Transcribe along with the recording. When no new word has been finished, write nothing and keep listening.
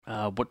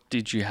What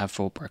did you have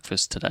for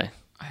breakfast today?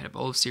 I had a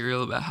bowl of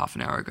cereal about half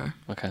an hour ago.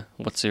 Okay.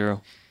 What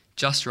cereal?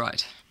 Just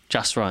right.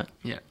 Just right.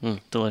 Yeah.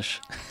 Delish.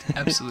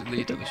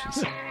 Absolutely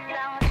delicious.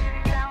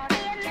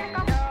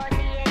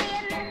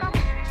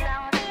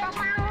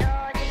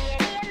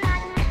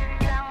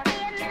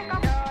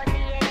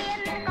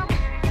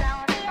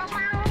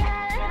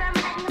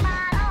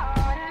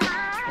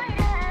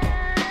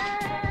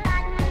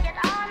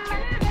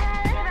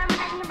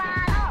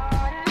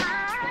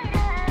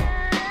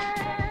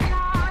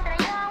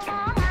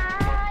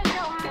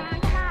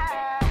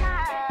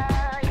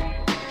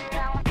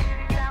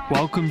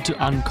 Welcome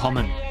to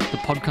Uncommon, the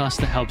podcast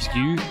that helps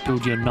you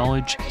build your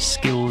knowledge,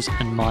 skills,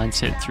 and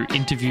mindset through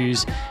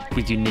interviews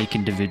with unique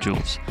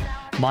individuals.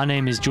 My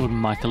name is Jordan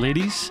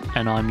Michaelides,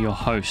 and I'm your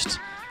host.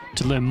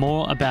 To learn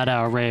more about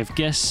our array of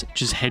guests,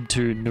 just head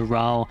to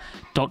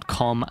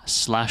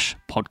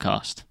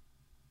neural.com/podcast.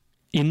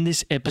 In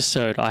this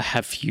episode, I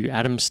have for you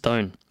Adam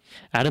Stone.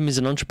 Adam is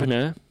an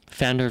entrepreneur,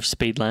 founder of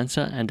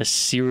Speedlancer, and a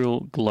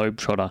serial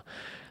globetrotter.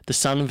 The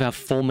son of our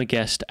former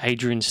guest,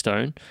 Adrian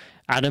Stone,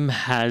 Adam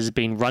has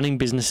been running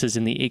businesses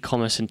in the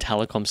e-commerce and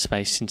telecom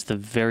space since the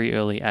very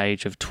early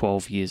age of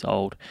 12 years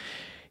old.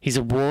 He's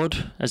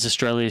awarded as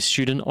Australia's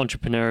Student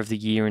Entrepreneur of the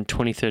Year in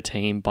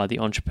 2013 by the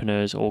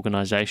Entrepreneurs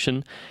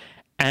Organisation,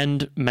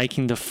 and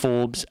making the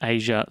Forbes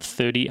Asia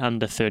 30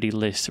 Under 30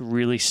 list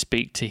really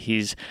speak to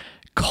his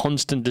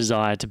constant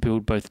desire to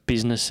build both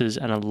businesses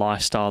and a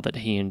lifestyle that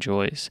he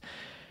enjoys.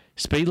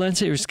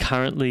 Speedlancer is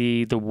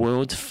currently the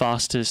world's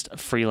fastest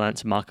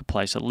freelance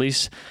marketplace. At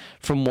least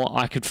from what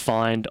I could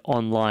find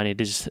online,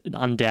 it is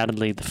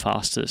undoubtedly the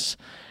fastest.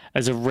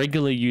 As a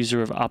regular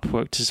user of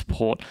Upwork to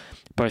support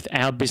both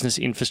our business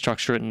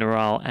infrastructure at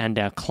Neural and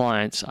our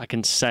clients, I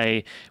can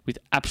say with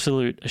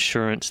absolute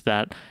assurance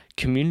that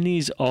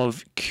communities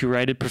of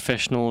curated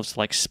professionals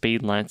like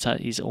Speedlancer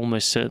is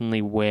almost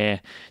certainly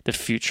where the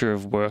future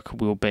of work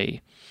will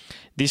be.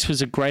 This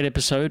was a great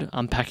episode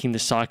unpacking the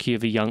psyche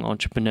of a young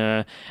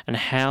entrepreneur and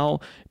how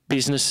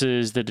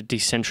businesses that are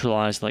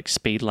decentralized like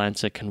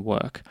Speedlancer can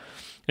work.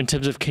 In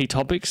terms of key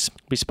topics,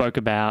 we spoke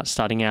about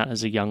starting out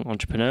as a young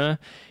entrepreneur,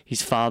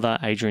 his father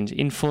Adrian's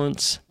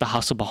influence, the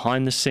hustle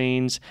behind the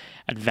scenes,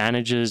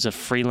 advantages of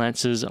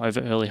freelancers over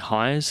early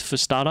hires for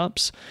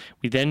startups.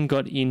 We then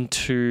got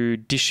into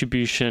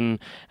distribution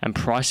and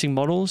pricing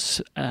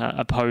models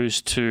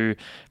opposed to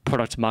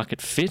product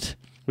market fit.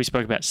 We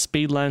spoke about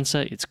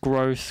Speedlancer, its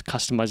growth,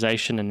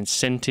 customization and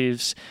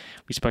incentives.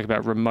 We spoke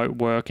about remote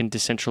work and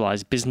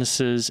decentralized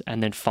businesses,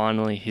 and then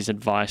finally his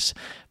advice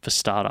for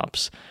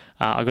startups.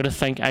 I've got to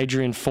thank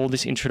Adrian for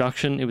this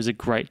introduction. It was a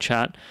great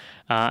chat.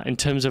 In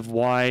terms of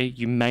why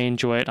you may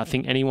enjoy it, I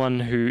think anyone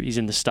who is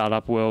in the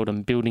startup world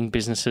and building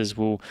businesses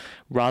will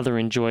rather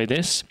enjoy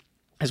this,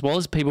 as well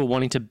as people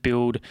wanting to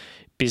build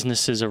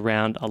businesses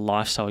around a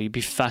lifestyle. You'd be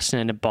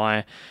fascinated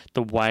by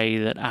the way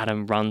that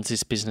Adam runs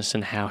this business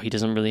and how he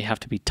doesn't really have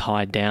to be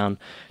tied down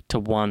to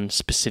one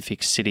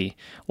specific city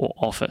or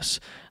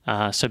office.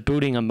 So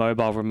building a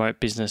mobile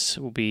remote business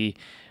will be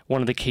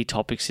one of the key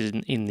topics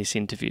in this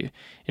interview.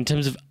 In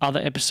terms of other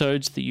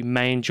episodes that you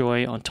may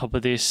enjoy on top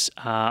of this,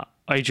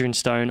 Adrian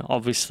Stone,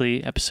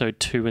 obviously, episode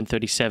 2 and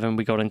 37,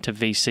 we got into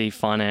VC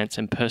finance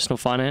and personal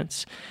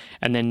finance.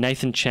 And then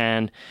Nathan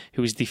Chan,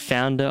 who is the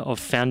founder of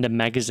Founder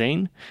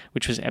Magazine,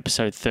 which was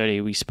episode 30.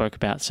 We spoke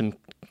about some,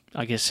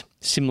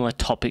 similar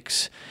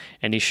topics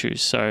and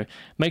issues. So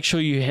make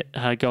sure you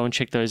go and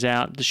check those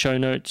out. The show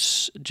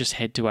notes, just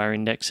head to our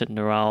index at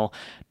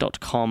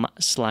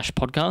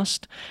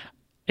neural.com/podcast.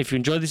 If you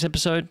enjoyed this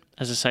episode,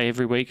 as I say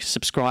every week,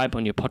 subscribe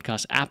on your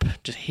podcast app.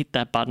 Just hit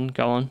that button,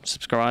 go on,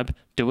 subscribe,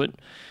 do it.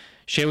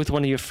 Share with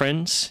one of your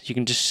friends. You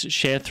can just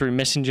share through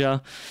Messenger.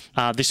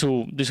 This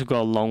will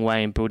go a long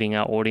way in building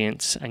our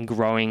audience and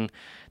growing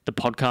the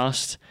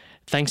podcast.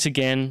 Thanks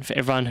again for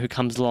everyone who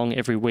comes along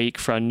every week.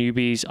 For our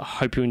newbies, I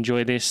hope you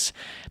enjoy this.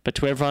 But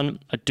to everyone,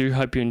 I do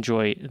hope you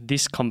enjoy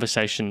this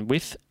conversation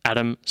with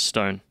Adam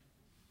Stone.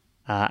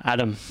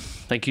 Adam,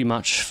 thank you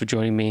much for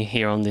joining me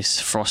here on this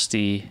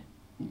frosty,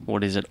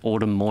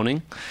 autumn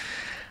morning.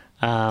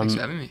 Thanks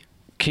for having me.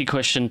 Key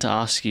question to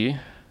ask you.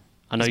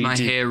 I know Is my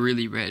hair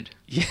really red?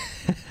 Yeah.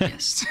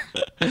 Yes.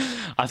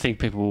 I think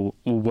people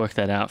will work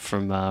that out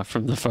from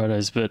the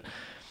photos. But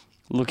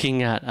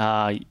looking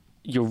at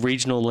your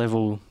regional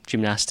level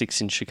gymnastics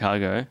in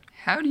Chicago,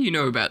 how do you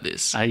know about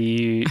this? Are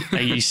you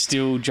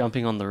still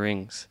jumping on the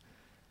rings?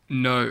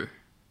 No.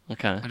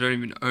 Okay. I don't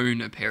even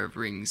own a pair of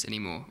rings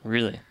anymore.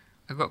 Really?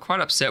 I got quite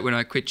upset when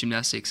I quit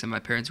gymnastics and my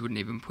parents wouldn't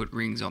even put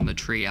rings on the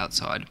tree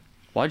outside.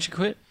 Why'd you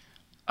quit?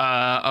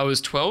 I was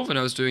 12 and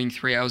I was doing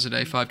 3 hours a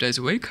day, 5 days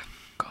a week.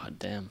 God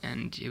damn.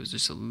 And it was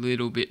just a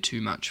little bit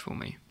too much for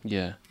me.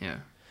 Yeah.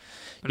 Yeah.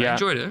 But I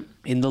enjoyed it.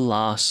 In the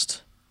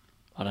last,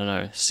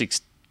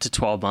 6 to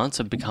 12 months,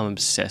 I've become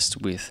obsessed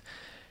with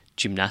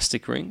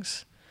gymnastic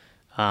rings.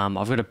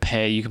 I've got a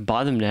pair. You can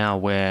buy them now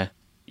where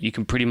you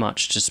can pretty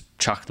much just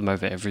chuck them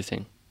over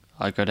everything.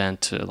 I'd go down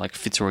to like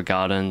Fitzroy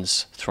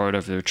Gardens, throw it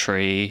over the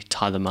tree,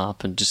 tie them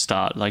up, and just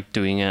start like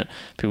doing it.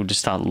 People just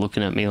start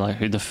looking at me like,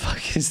 who the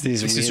fuck is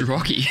this? This is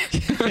Rocky.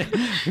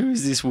 Who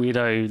is this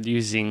weirdo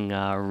using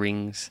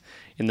rings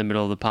in the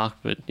middle of the park?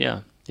 But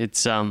yeah,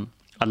 it's I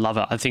love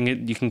it. I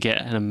think you can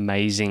get an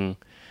amazing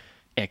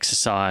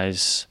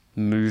exercise,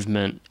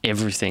 movement,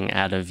 everything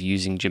out of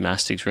using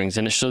gymnastics rings,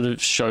 and it sort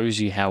of shows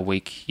you how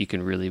weak you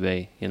can really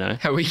be, you know?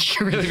 How weak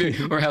you really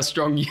be, or how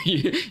strong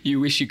you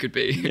wish you could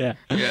be. Yeah.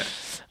 Yeah.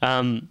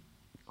 I'm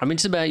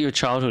interested about your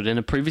childhood. In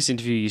a previous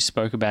interview, you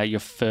spoke about your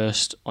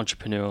first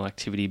entrepreneurial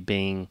activity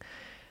being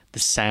the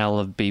sale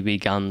of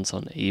BB guns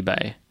on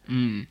eBay.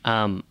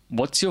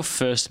 What's your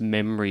first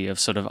memory of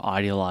sort of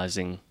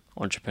idealizing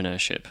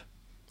entrepreneurship?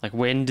 Like,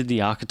 when did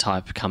the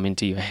archetype come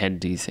into your head,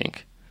 do you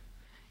think?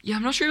 Yeah,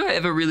 I'm not sure if I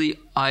ever really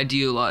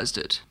idealized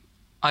it.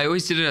 I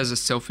always did it as a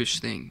selfish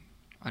thing.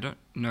 I don't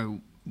know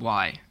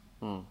why,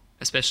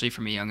 especially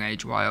from a young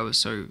age, why I was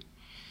so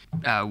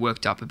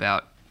worked up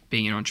about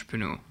being an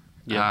entrepreneur.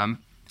 Yeah.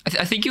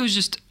 I think it was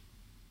just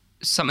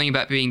something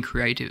about being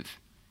creative.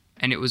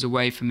 And it was a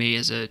way for me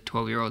as a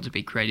 12-year-old to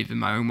be creative in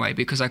my own way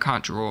because I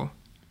can't draw.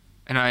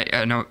 And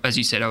I know, as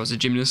you said, I was a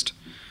gymnast.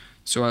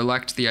 So I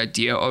liked the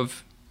idea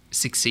of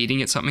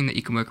succeeding at something that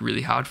you can work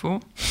really hard for.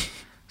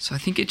 So I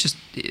think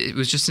it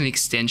was just an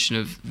extension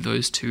of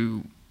those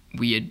two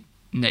weird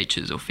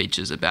natures or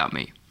features about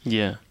me.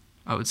 Yeah.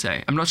 I would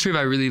say. I'm not sure if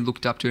I really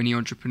looked up to any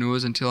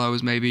entrepreneurs until I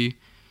was maybe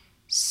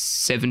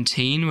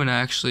 17 when I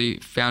actually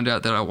found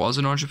out that I was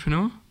an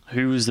entrepreneur.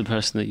 Who was the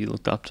person that you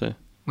looked up to?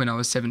 When I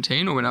was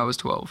 17 or when I was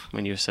 12?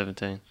 When you were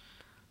 17.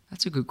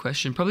 That's a good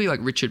question. Probably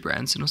like Richard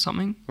Branson or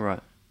something.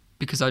 Right.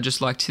 Because I just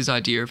liked his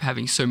idea of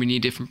having so many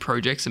different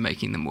projects and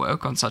making them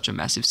work on such a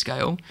massive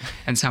scale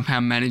and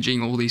somehow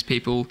managing all these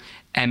people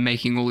and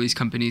making all these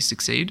companies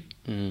succeed.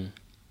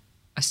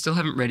 I still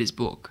haven't read his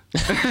book.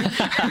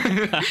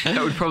 That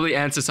would probably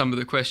answer some of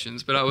the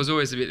questions, but I was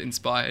always a bit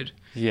inspired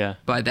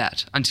by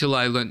that until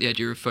I learnt the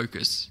idea of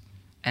focus.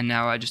 And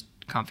now I just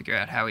can't figure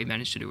out how he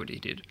managed to do what he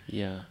did.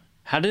 Yeah.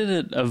 How did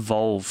it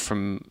evolve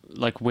from,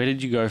 like, where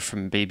did you go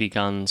from BB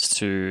guns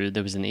to,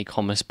 there was an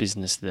e-commerce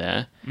business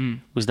there.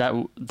 Was that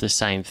the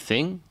same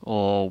thing,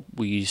 or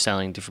were you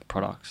selling different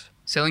products?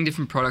 Selling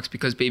different products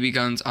because BB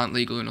guns aren't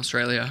legal in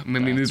Australia.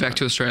 When we moved back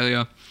to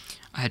Australia,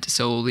 I had to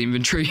sell all the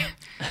inventory.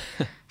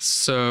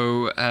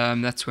 So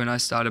that's when I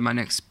started my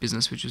next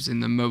business, which was in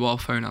the mobile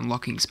phone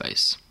unlocking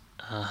space.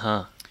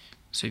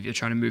 So if you're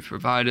trying to move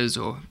providers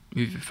or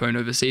move your phone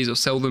overseas or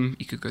sell them,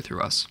 you could go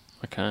through us.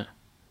 Okay.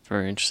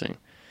 Very interesting.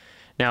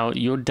 Now,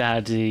 your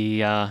dad,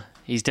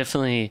 he's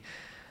definitely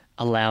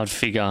a loud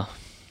figure,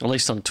 at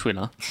least on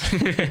Twitter.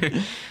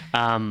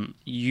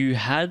 You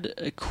had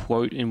a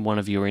quote in one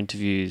of your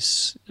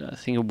interviews, I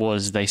think it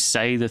was, they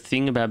say the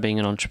thing about being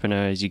an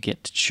entrepreneur is you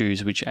get to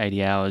choose which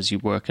 80 hours you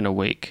work in a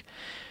week.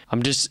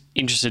 I'm just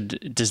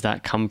interested, does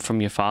that come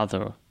from your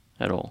father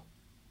at all?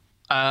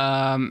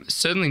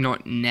 Certainly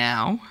not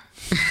now.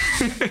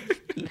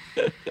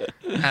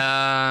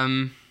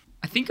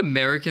 I think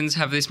Americans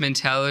have this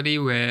mentality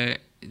where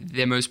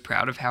they're most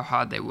proud of how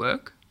hard they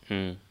work.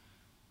 I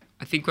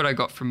think what I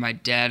got from my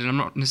dad, and I'm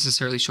not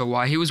necessarily sure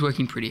why, he was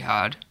working pretty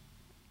hard,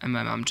 and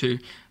my mum too.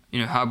 You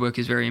know, hard work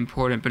is very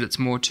important, but it's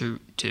more to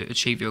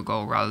achieve your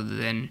goal rather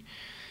than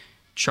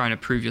trying to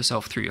prove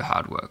yourself through your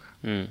hard work.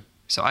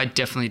 So I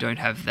definitely don't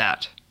have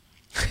that.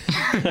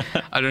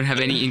 I don't have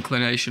any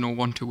inclination or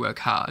want to work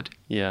hard.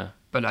 Yeah.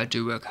 But I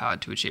do work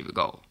hard to achieve a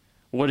goal.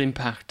 What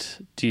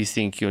impact do you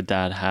think your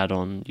dad had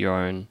on your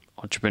own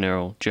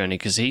entrepreneurial journey?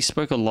 Because he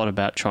spoke a lot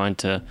about trying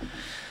to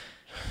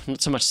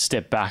not so much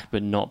step back,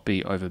 but not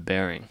be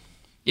overbearing.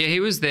 Yeah, he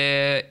was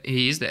there.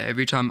 He is there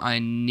every time I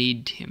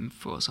need him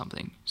for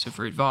something. So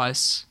for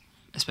advice,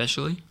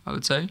 especially, I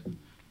would say,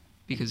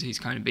 because he's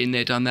kind of been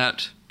there, done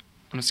that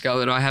on a scale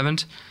that I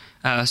haven't.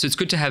 So it's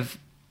good to have,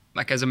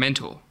 like, as a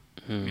mentor,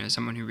 you know,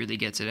 someone who really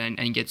gets it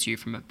and gets you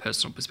from a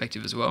personal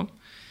perspective as well.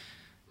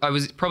 I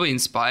was probably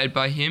inspired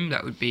by him.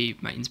 That would be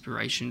my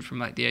inspiration from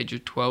like the age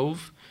of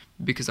 12,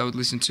 because I would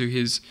listen to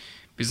his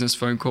business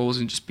phone calls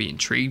and just be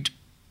intrigued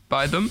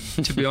by them,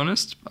 to be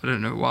honest. I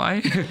don't know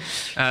why.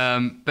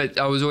 But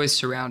I was always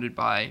surrounded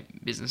by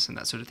business and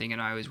that sort of thing,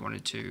 and I always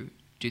wanted to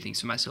do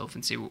things for myself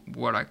and see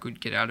what I could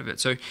get out of it.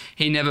 So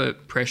he never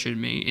pressured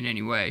me in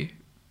any way,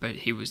 but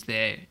he was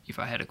there if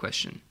I had a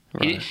question.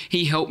 Right.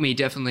 He helped me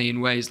definitely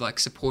in ways like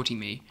supporting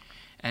me,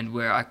 and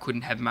where I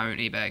couldn't have my own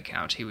eBay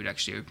account, he would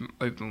actually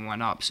open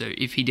one up. So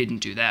if he didn't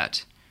do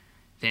that,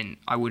 then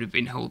I would have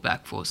been held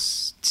back for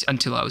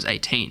until I was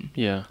 18.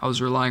 Yeah. I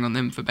was relying on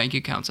them for bank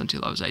accounts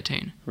until I was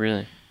 18.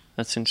 Really?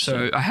 That's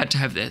interesting. So I had to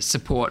have their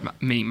support,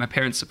 meaning my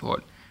parents'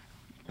 support,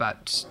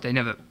 but they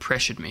never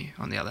pressured me,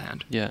 on the other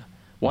hand. Yeah.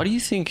 Why do you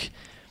think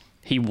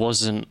he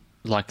wasn't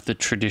like the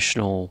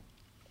traditional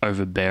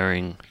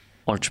overbearing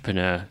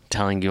entrepreneur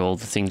telling you all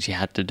the things you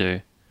had to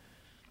do?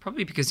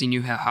 Probably because he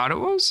knew how hard it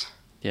was.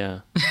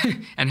 Yeah.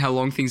 And how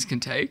long things can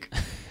take.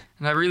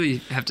 And I really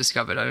have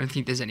discovered I don't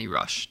think there's any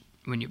rush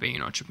when you're being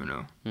an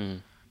entrepreneur.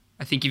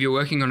 I think if you're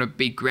working on a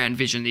big grand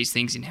vision, these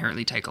things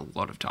inherently take a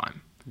lot of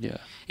time. Yeah.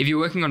 If you're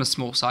working on a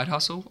small side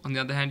hustle, on the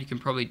other hand, you can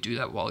probably do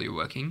that while you're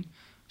working.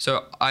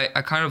 So I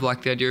kind of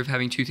like the idea of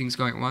having two things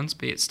going at once,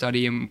 be it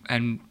study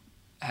and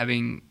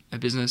having a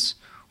business,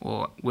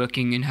 or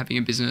working and having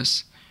a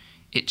business.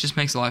 It just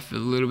makes life a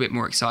little bit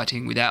more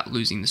exciting without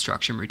losing the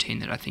structure and routine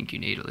that I think you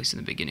need, at least in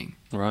the beginning.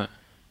 Right.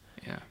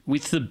 Yeah.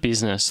 With the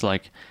business,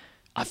 like,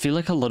 I feel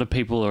like a lot of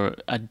people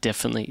are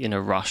definitely in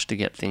a rush to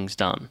get things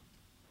done.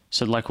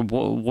 So, like,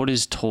 what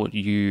has taught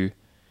you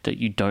that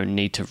you don't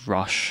need to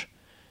rush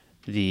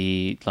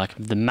the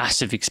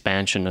massive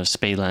expansion of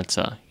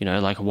Speedlancer? You know,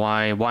 like,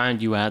 why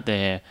aren't you out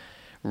there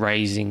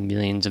raising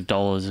millions of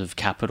dollars of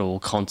capital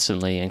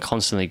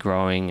constantly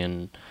growing?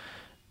 And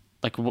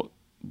like,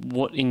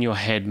 what in your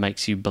head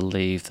makes you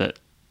believe that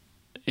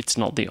it's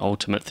not the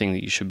ultimate thing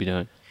that you should be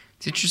doing?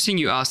 It's interesting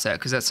you ask that,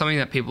 because that's something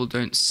that people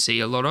don't see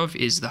a lot of,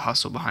 is the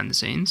hustle behind the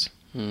scenes.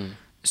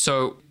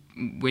 So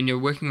when you're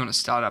working on a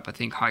startup, I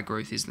think high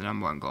growth is the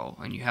number one goal,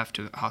 and you have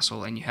to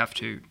hustle, and you have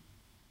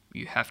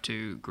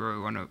to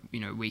grow on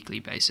a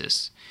weekly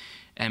basis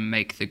and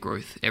make the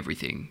growth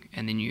everything.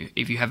 And then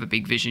if you have a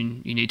big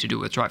vision, you need to do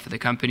what's right for the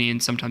company,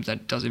 and sometimes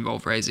that does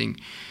involve raising.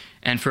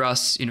 And for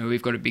us,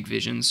 we've got a big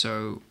vision,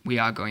 so we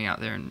are going out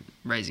there and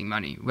raising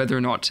money. Whether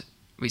or not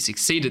we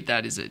succeed at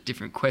that is a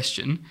different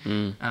question.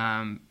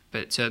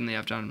 But certainly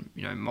I've done,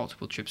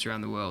 multiple trips around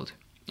the world,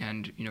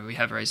 and, we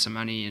have raised some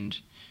money, and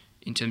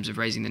in terms of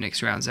raising the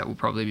next rounds, that will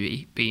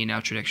probably be in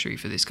our trajectory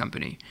for this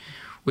company.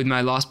 With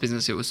my last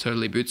business, it was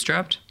totally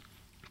bootstrapped.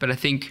 But I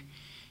think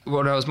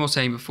what I was more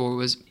saying before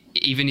was,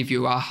 even if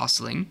you are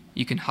hustling,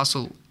 you can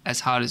hustle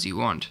as hard as you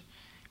want,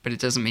 but it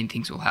doesn't mean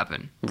things will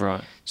happen.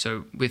 Right.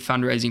 So with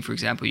fundraising, for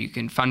example, you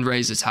can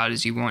fundraise as hard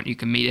as you want. You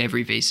can meet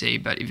every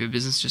VC, but if your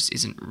business just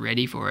isn't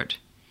ready for it,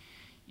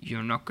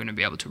 you're not going to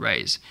be able to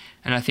raise.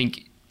 And I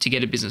think to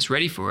get a business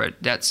ready for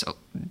it, that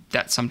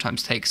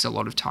sometimes takes a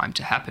lot of time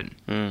to happen.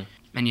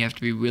 And you have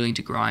to be willing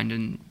to grind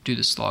and do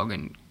the slog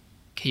and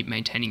keep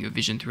maintaining your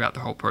vision throughout the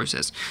whole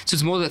process. So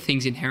it's more that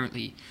things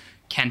inherently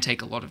can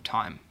take a lot of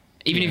time.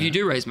 Even if you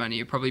do raise money,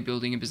 you're probably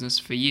building a business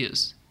for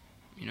years.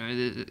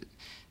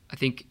 I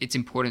think it's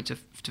important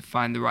to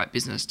find the right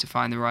business, to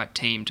find the right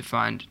team, to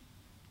find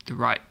the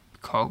right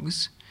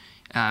cogs,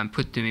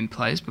 put them in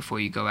place before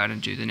you go out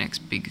and do the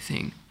next big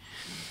thing.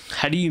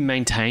 How do you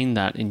maintain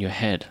that in your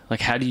head? Like,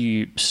 how do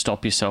you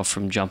stop yourself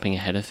from jumping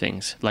ahead of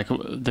things? Like,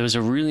 there was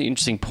a really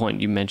interesting point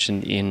you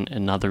mentioned in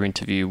another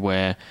interview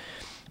where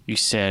you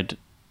said,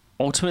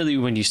 ultimately,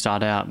 when you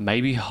start out,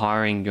 maybe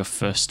hiring your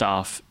first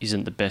staff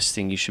isn't the best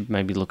thing. You should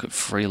maybe look at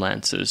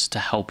freelancers to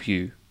help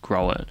you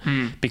grow it.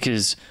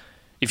 Because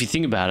if you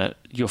think about it,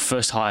 your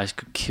first hires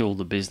could kill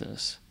the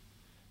business,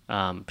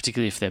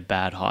 particularly if they're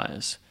bad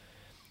hires.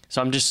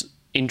 So I'm just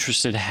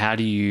interested, how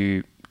do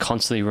you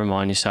constantly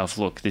remind yourself,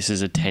 look, this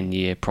is a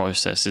 10-year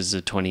process, this is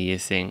a 20-year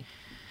thing?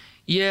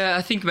 Yeah,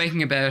 I think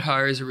making a bad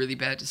hire is a really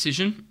bad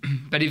decision.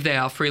 But if they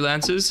are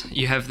freelancers,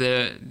 you have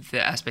the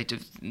aspect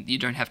of you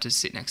don't have to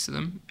sit next to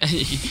them.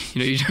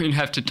 You don't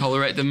have to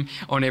tolerate them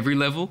on every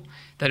level.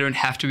 They don't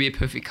have to be a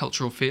perfect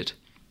cultural fit.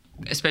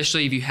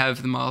 Especially if you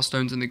have the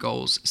milestones and the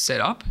goals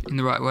set up in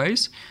the right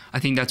ways. I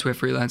think that's where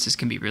freelancers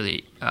can be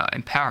really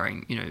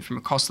empowering, from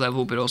a cost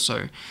level, but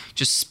also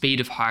just speed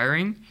of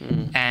hiring.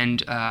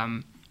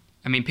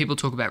 And people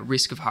talk about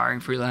risk of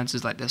hiring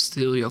freelancers, like they'll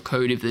steal your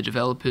code if they're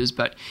developers.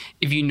 But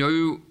if you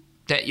know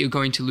that you're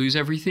going to lose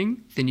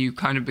everything, then you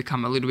kind of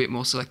become a little bit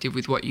more selective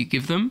with what you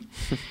give them.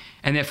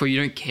 And therefore you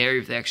don't care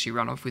if they actually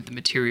run off with the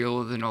material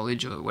or the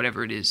knowledge or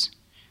whatever it is.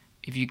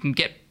 If you can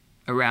get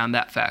around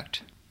that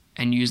fact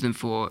and use them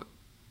for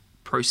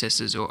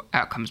processes or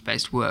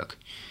outcomes-based work,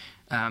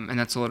 and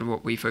that's a lot of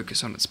what we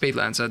focus on at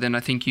Speedlancer, then I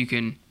think you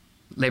can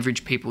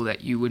leverage people that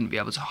you wouldn't be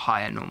able to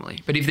hire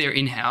normally. But if they're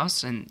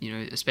in-house, and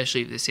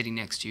especially if they're sitting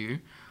next to you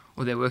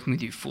or they're working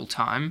with you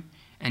full-time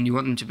and you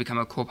want them to become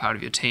a core part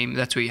of your team,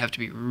 that's where you have to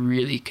be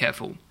really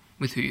careful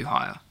with who you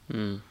hire.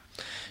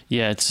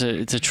 Yeah, it's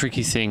a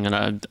tricky thing, and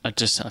I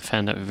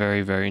found it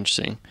very, very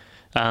interesting.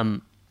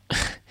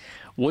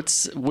 What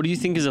do you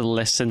think is a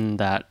lesson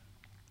that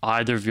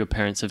either of your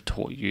parents have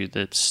taught you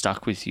that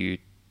stuck with you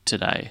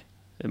today?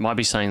 It might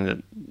be something that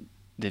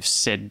they've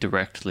said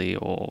directly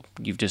or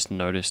you've just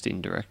noticed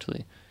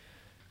indirectly.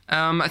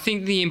 I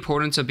think the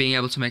importance of being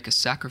able to make a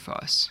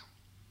sacrifice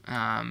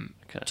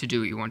to do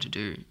what you want to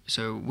do.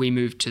 So we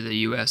moved to the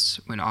US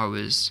when I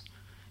was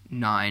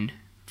 9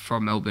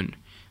 from Melbourne.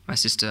 My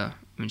sister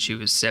when she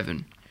was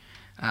 7.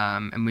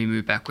 And we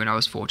moved back when I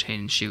was 14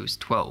 and she was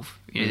 12.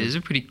 There's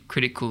a pretty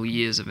critical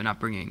years of an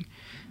upbringing.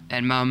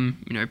 And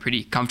Mum,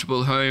 pretty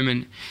comfortable at home,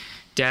 and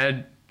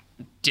Dad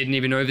didn't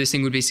even know if this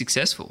thing would be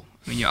successful.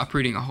 You're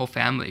uprooting a whole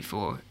family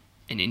for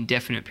an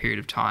indefinite period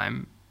of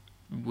time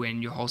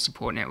when your whole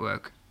support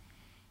network,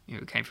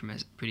 came from a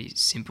pretty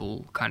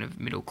simple kind of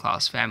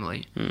middle-class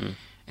family.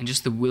 And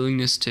just the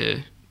willingness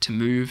to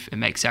move and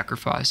make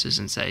sacrifices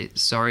and say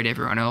sorry to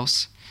everyone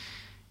else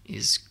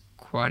is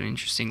quite an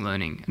interesting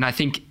learning. And I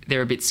think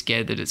they're a bit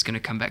scared that it's going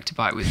to come back to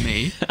bite with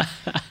me.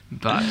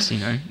 But,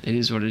 it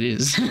is what it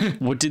is.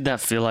 What did that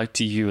feel like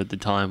to you at the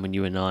time when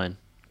you were 9?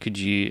 Could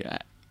you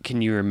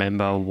can you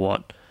remember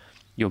what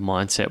your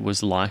mindset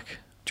was like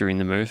during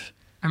the move?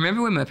 I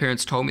remember when my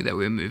parents told me that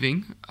we were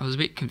moving, I was a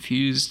bit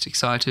confused,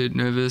 excited,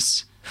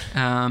 nervous.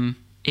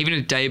 Even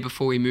a day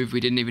before we moved, we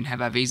didn't even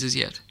have our visas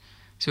yet.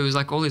 So it was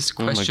like all this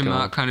question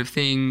mark kind of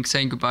thing,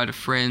 saying goodbye to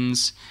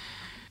friends.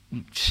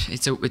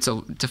 It's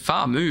a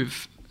far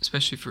move,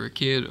 especially for a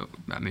kid.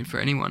 I mean, for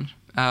anyone.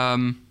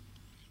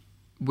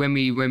 When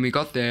we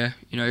got there,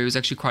 you know, it was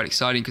actually quite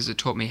exciting because it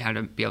taught me how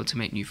to be able to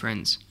make new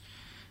friends,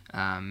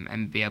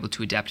 and be able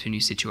to adapt to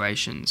new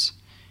situations,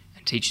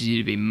 and teaches you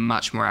to be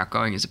much more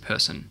outgoing as a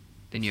person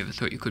than you ever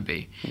thought you could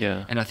be.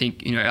 Yeah. And I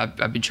think, you know,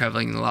 I've been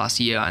traveling in the last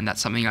year, and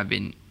that's something I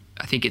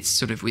think it's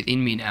sort of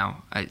within me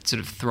now. I sort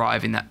of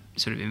thrive in that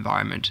sort of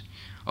environment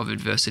of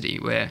adversity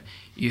where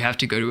you have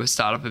to go to a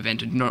startup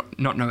event and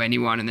not know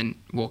anyone, and then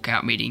walk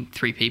out meeting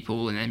 3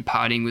 people and then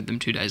partying with them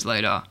 2 days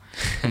later,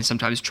 and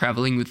sometimes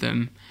traveling with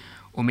them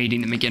or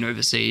meeting them again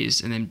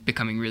overseas and then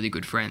becoming really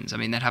good friends. I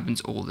mean, that happens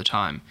all the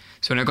time.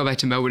 So when I got back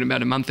to Melbourne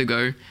about a month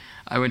ago,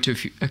 I went to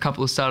a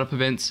couple of startup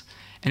events,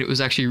 and it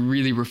was actually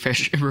really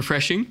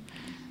refreshing.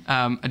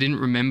 I didn't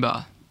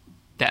remember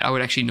that I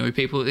would actually know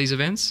people at these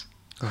events,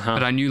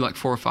 but I knew like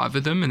 4 or 5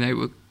 of them, and they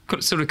were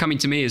sort of coming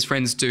to me as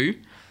friends do.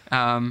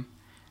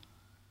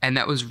 And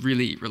that was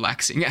really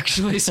relaxing,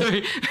 actually.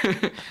 So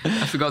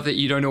I forgot that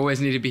you don't always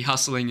need to be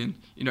hustling and,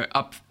 you know,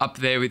 up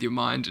there with your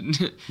mind.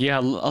 And Yeah,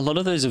 a lot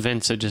of those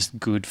events are just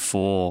good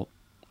for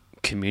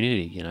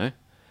community, you know?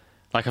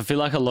 Like, I feel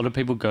like a lot of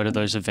people go to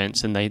those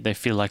events and they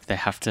feel like there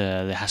has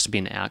to be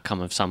an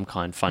outcome of some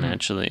kind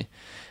financially.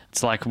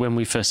 It's like when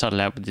we first started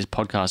out with this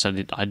podcast,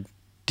 I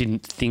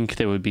didn't think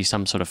there would be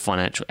some sort of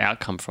financial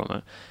outcome from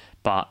it.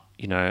 But,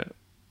 you know,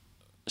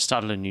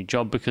 started a new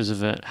job because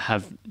of it,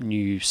 have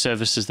new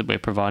services that we're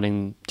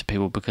providing to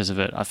people because of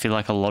it. I feel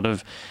like a lot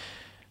of,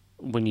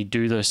 when you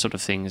do those sort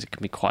of things, it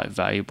can be quite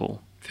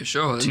valuable for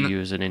sure to you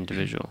as an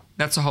individual.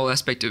 That's the whole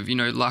aspect of, you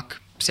know,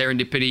 luck,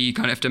 serendipity. You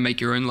kind of have to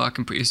make your own luck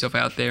and put yourself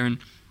out there. And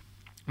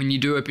when you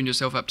do open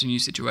yourself up to new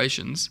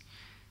situations,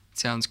 it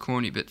sounds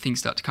corny, but things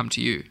start to come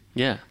to you.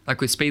 Yeah. Like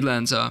with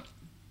Speedlancer,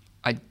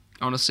 I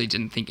honestly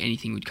didn't think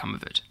anything would come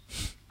of it.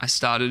 I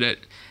started it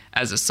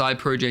as a side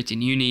project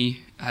in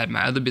uni. I had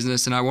my other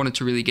business, and I wanted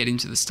to really get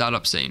into the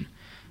startup scene.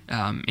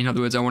 In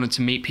other words, I wanted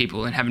to meet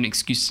people and have an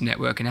excuse to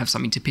network and have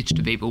something to pitch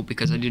to people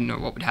because I didn't know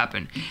what would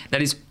happen.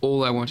 That is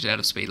all I wanted out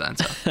of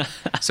Speedlancer.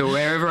 So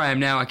wherever I am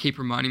now, I keep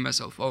reminding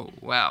myself, oh,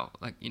 wow,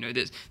 like, you know,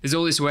 there's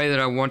all this way that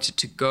I want it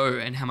to go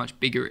and how much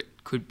bigger it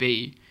could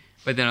be.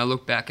 But then I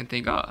look back and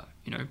think, oh,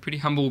 you know, pretty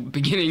humble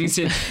beginnings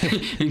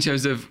in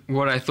terms of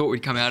what I thought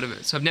would come out of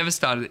it. So I've never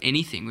started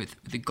anything with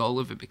the goal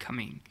of it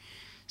becoming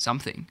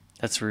something.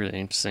 That's really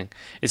interesting.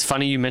 It's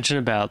funny you mentioned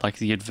about like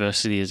the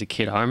adversity as a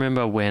kid. I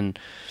remember when,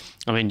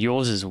 I mean,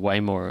 yours is way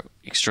more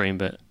extreme,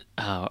 but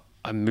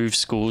I moved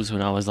schools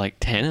when I was like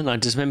 10, and I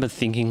just remember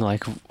thinking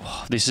like,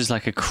 oh, this is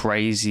like a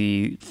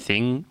crazy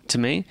thing to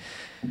me,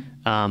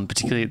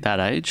 particularly at that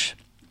age.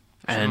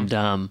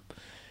 And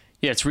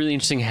yeah, it's really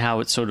interesting how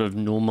it sort of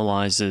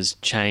normalizes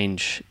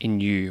change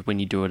in you when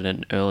you do it at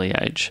an early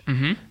age.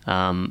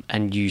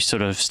 And you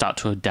sort of start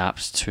to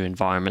adapt to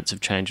environments of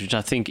change, which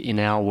I think in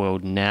our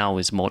world now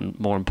is more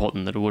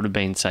important than it would have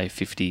been, say,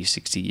 50,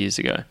 60 years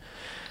ago.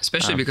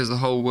 Especially because the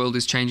whole world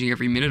is changing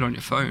every minute on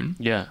your phone.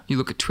 Yeah. You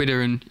look at Twitter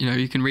and, you know,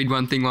 you can read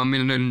one thing 1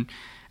 minute and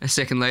a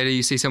second later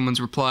you see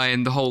someone's reply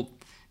and the whole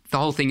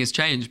thing has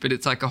changed, but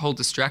it's like a whole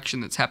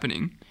distraction that's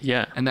happening.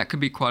 Yeah. And that could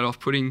be quite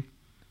off-putting.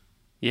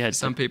 Yeah, to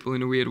some people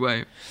in a weird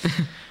way.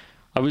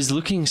 I was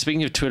looking,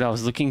 speaking of Twitter, I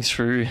was looking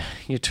through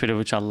your Twitter,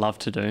 which I love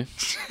to do.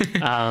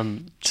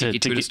 To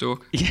Twitter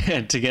stalk.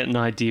 Yeah, to get an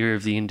idea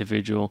of the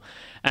individual.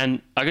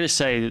 And I got to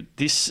say,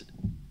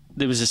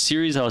 there was a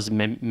series I was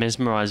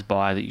mesmerized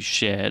by that you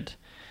shared.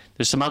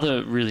 There's some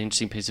other really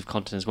interesting piece of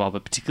content as well,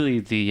 but particularly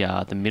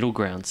the Middle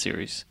Ground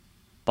series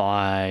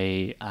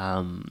by,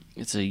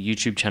 it's a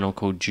YouTube channel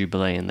called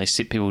Jubilee, and they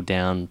sit people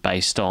down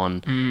based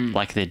on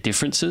like their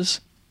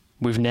differences.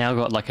 We've now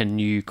got like a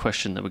new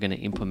question that we're going to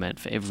implement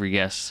for every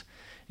guest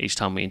each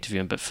time we interview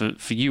them. But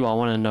for you, I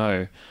want to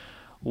know,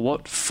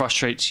 what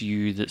frustrates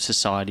you that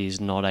society is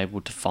not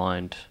able to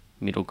find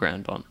middle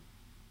ground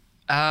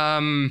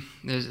on?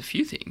 There's a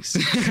few things.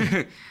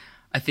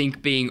 I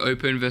think being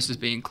open versus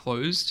being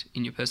closed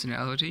in your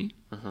personality.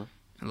 A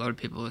lot of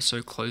people are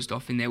so closed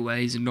off in their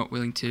ways and not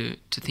willing to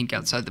think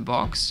outside the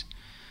box.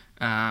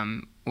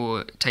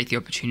 Or take the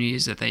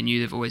opportunities that they knew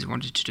they've always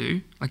wanted to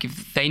do. Like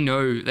if they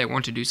know they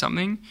want to do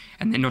something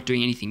and they're not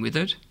doing anything with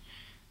it,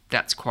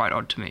 that's quite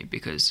odd to me,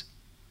 because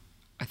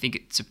I think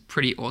it's a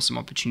pretty awesome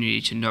opportunity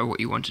to know what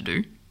you want to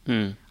do.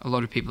 A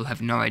lot of people have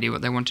no idea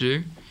what they want to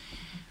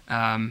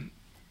do.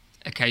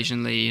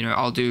 Occasionally, you know,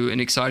 I'll do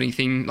an exciting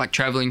thing like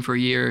traveling for a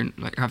year and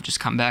like I've just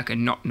come back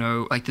and not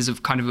know, like there's a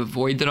kind of a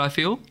void that I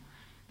feel.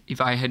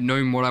 If I had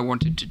known what I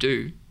wanted to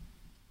do,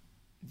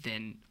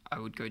 then I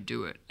would go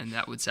do it, and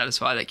that would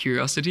satisfy that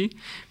curiosity.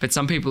 But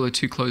some people are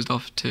too closed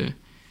off to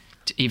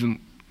even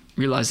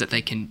realize that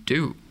they can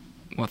do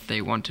what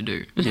they want to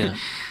do. Yeah.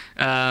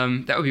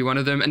 That would be one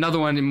of them. Another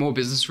one, more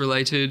business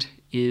related,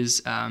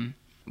 is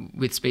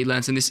with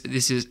Speedlance, and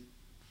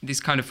this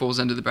kind of falls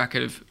under the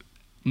bracket of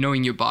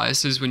knowing your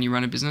biases when you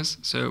run a business.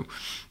 So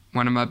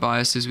one of my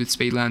biases with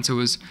Speedlancer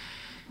was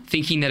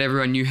thinking that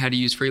everyone knew how to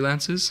use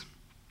freelancers,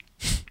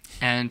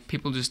 and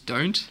people just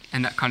don't,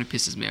 and that kind of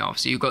pisses me off.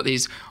 So you've got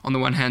these, on the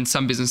one hand,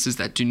 some businesses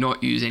that do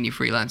not use any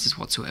freelancers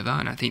whatsoever,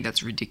 and I think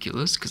that's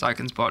ridiculous, because I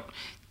can spot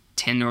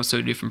 10 or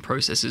so different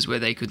processes where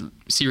they could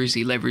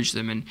seriously leverage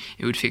them and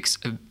it would fix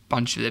a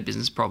bunch of their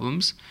business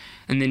problems.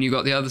 And then you've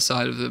got the other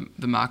side of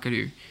the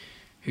market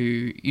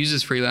who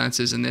uses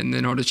freelancers and then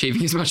they're not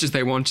achieving as much as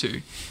they want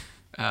to.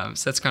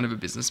 So that's kind of a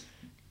business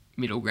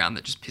middle ground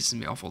that just pisses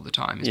me off all the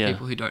time, is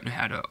people who don't know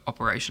how to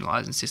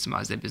operationalize and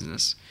systemize their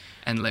business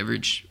and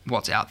leverage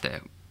what's out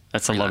there.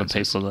 That's a lot of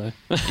people, though.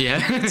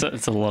 Yeah.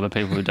 it's a lot of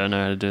people who don't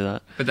know how to do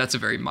that. But that's a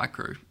very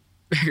micro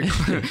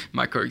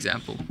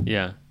example.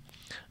 Yeah.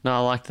 No, I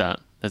like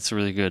that. That's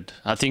really good.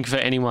 I think for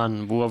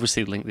anyone, we'll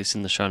obviously link this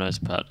in the show notes,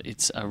 but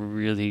it's a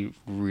really,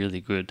 really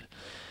good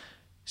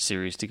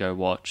series to go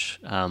watch.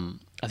 I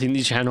think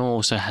the channel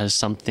also has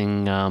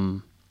something,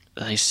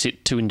 they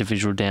sit two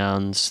individuals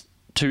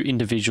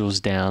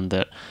down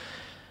that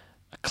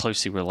are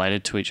closely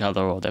related to each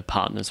other or their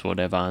partners or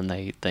whatever, and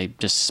they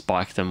just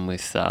spike them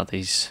with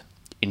these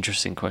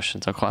interesting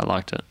questions. I quite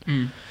liked it.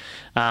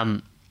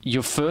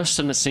 Your first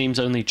and it seems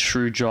only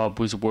true job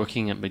was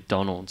working at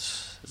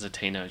McDonald's as a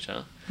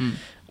teenager.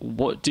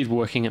 What did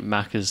working at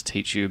Macca's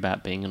teach you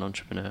about being an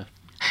entrepreneur?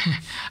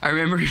 I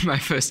remember in my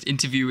first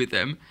interview with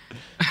them,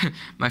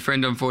 my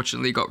friend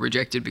unfortunately got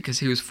rejected because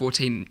he was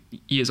 14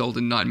 years old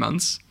in 9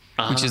 months,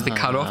 which is the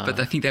cutoff, but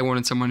I think they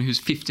wanted someone who's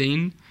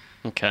 15.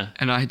 Okay.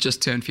 And I had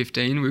just turned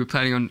 15. We were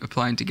planning on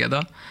applying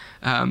together.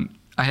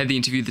 I had the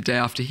interview the day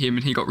after him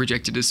and he got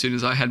rejected as soon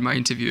as I had my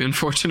interview,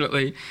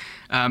 unfortunately.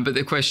 But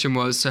the question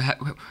was, so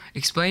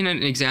explain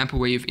an example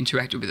where you've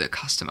interacted with a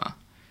customer.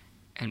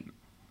 And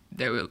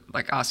they were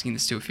like asking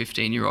this to a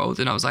 15-year-old.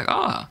 And I was like,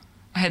 I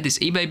had this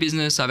eBay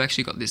business. I've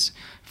actually got this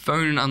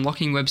phone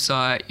unlocking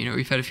website. You know,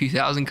 we've had a few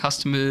thousand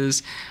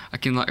customers. I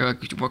can like,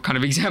 what kind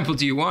of example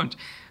do you want?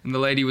 And the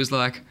lady was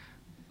like,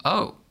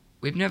 oh,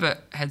 we've never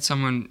had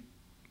someone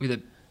with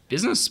a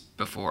business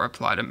before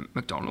apply to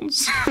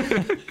McDonald's.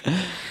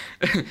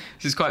 This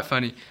is quite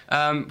funny.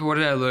 But what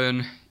did I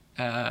learn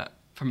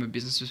from a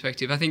business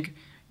perspective? I think,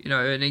 you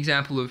know, an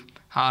example of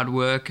hard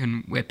work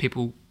and where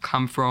people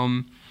come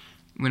from.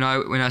 When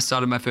I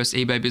started my first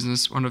eBay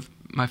business, one of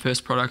my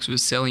first products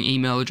was selling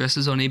email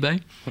addresses on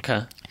eBay.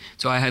 Okay.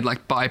 So I had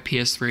like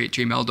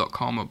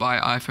buyps3@gmail.com or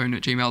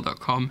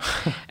buyiphone@gmail.com.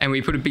 And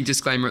we put a big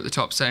disclaimer at the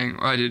top saying,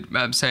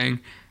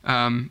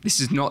 this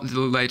is not the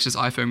latest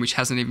iPhone, which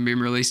hasn't even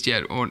been released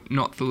yet, or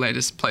not the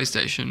latest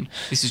PlayStation.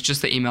 This is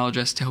just the email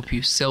address to help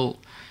you sell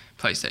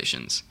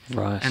PlayStations.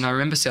 Right. And I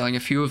remember selling a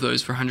few of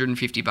those for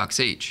 $150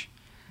 each.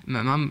 And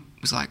my mum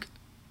was like,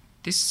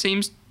 this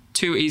seems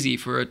too easy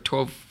for a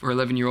 12 or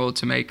 11-year-old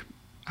to make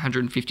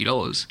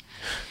 $150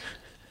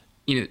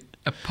 in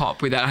a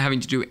pop without having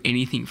to do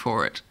anything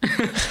for it.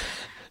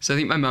 So I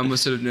think my mum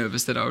was sort of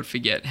nervous that I would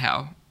forget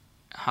how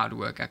hard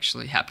work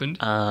actually happened.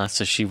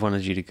 So she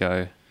wanted you to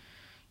go.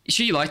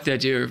 She liked the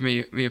idea of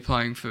me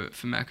applying for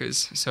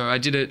Macca's. So I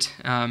did it,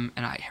 and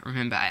I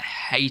remember I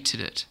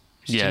hated it.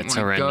 I didn't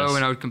want to go,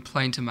 and I would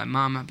complain to my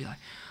mum. I'd be like,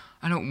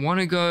 I don't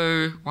want to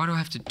go. Why do I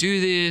have to do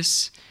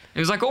this? It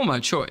was like all my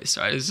choice,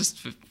 right? It was just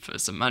for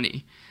some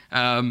money.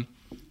 And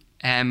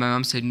my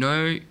mum said,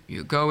 no,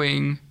 you're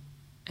going,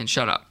 and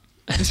shut up.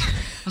 I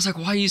was like,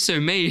 why are you so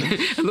mean?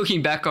 And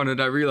looking back on it,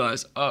 I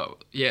realised, oh,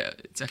 yeah,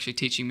 it's actually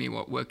teaching me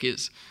what work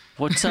is.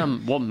 What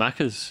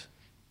Macca's?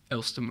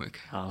 Elsternwick.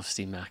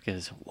 Elsternwick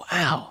Macca's.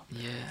 Wow.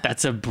 Yeah.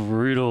 That's a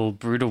brutal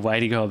way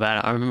to go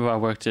about it. I remember I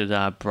worked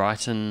at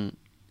Brighton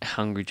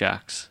Hungry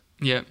Jack's.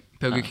 Yeah,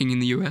 Burger King in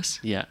the US.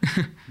 Yeah.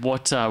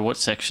 What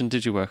section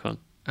did you work on?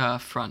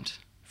 Front.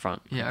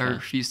 Front. Yeah, okay. I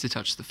refuse to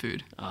touch the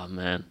food. Oh,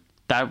 man.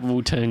 That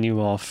will turn you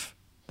off,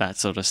 that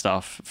sort of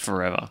stuff,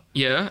 forever.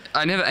 Yeah.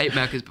 I never ate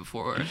Macca's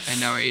before, and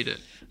now I eat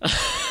it.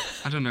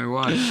 I don't know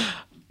why.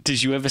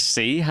 Did you ever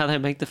see how they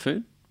make the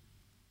food?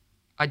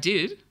 I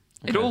did.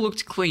 Okay. It all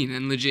looked clean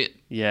and legit.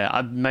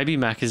 Yeah, maybe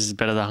Macca's is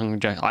better than Hungry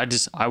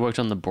Jack's. I worked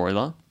on the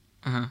broiler.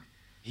 Uh-huh.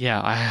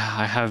 Yeah,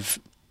 I have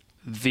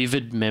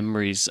vivid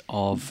memories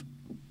of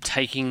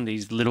taking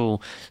these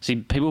little... See,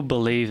 people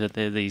believe that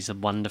they're these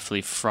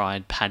wonderfully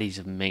fried patties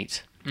of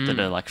meat that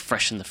are like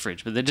fresh in the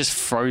fridge, but they're just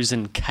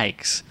frozen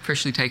cakes.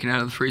 Freshly taken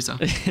out of the freezer.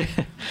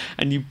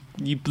 And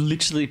you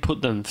literally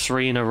put them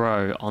 3 in a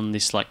row on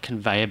this like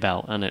conveyor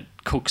belt and it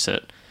cooks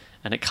it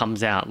and it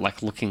comes out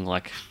like looking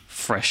like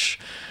fresh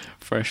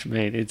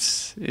meat.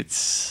 It's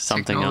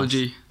something else.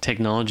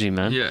 Technology,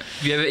 man. Yeah.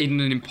 Have you ever eaten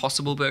an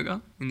Impossible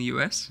Burger in the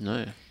US?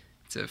 No.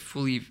 It's a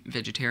fully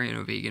vegetarian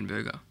or vegan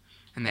burger.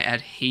 And they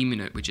add heme in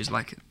it, which is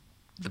like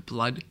the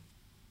blood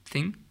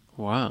thing.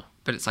 Wow.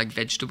 But it's like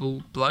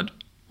vegetable blood.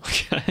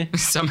 Okay.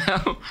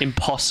 Somehow.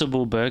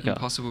 Impossible Burger.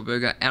 Impossible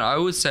Burger. And I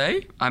would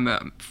say, I'm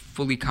a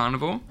fully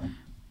carnivore,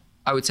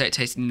 I would say it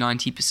tastes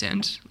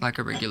 90% like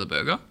a regular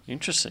burger.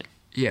 Interesting.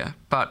 Yeah.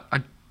 But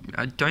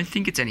I don't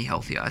think it's any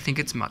healthier. I think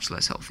it's much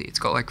less healthy. It's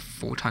got like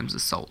 4 times the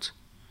salt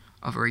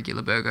of a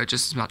regular burger,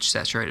 just as much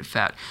saturated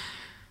fat.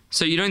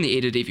 So you'd only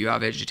eat it if you are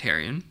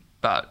vegetarian,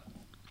 but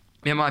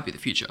it might be the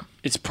future.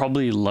 It's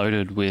probably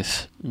loaded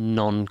with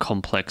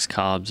non-complex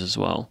carbs as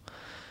well.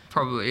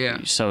 Probably, yeah.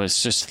 So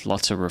it's just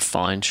lots of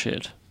refined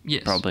shit.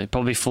 Yes.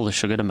 Probably full of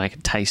sugar to make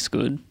it taste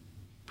good.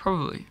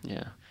 Probably.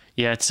 Yeah.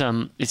 Yeah, it's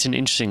an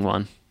interesting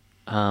one.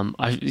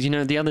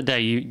 The other day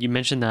you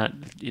mentioned that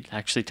it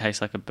actually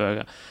tastes like a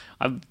burger.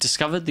 I've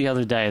discovered the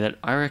other day that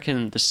I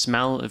reckon the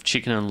smell of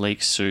chicken and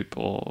leek soup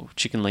or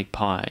chicken leek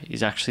pie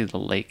is actually the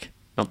leek,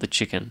 not the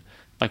chicken.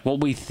 Like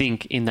what we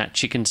think in that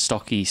chicken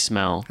stocky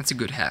smell That's a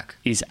good hack.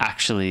 is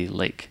actually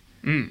leek.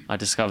 I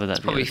discovered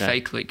that Probably the other day.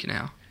 fake leek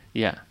now.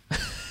 Yeah.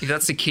 If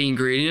that's the key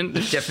ingredient,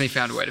 they've definitely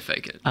found a way to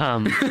fake it.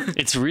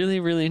 It's really,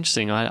 really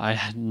interesting. I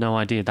had no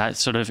idea. That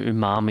sort of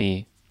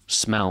umami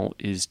smell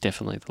is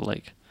definitely the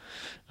leek.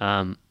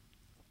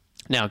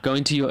 Now,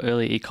 going to your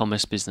early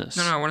e-commerce business.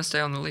 No, I want to stay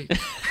on the leek.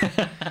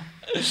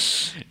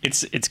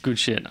 It's good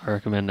shit. I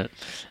recommend it.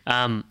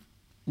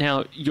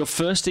 Now, your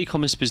first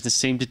e-commerce business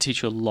seemed to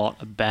teach you a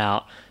lot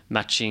about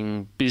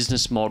matching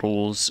business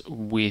models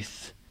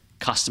with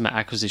customer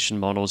acquisition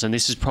models, and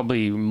this is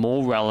probably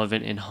more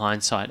relevant in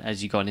hindsight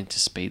as you got into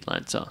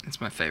Speedlancer.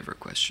 That's my favorite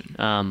question.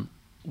 Where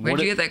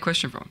Where'd you get that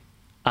question from?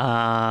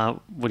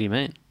 What do you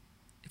mean?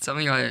 It's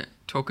something I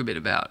talk a bit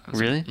about.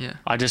 Really? Yeah.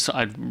 I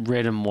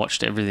read and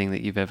watched everything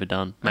that you've ever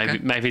done.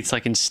 Maybe it's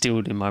like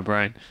instilled in my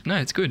brain. No,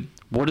 it's good.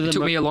 It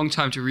took me a long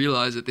time to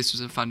realize that this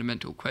was a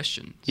fundamental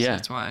question. So Yeah,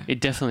 that's why.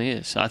 it definitely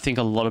is. I think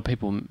a lot of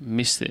people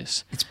miss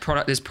this.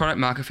 There's product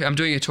market fit. I'm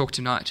doing a talk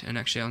tonight, and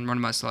actually on one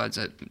of my slides,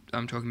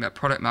 I'm talking about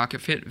product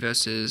market fit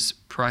versus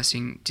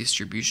pricing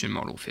distribution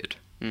model fit.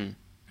 And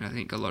I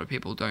think a lot of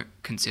people don't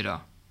consider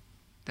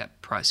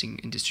that pricing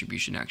and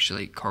distribution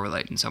actually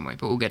correlate in some way,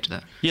 but we'll get to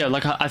that. Yeah,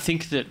 like I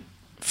think that,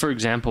 for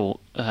example,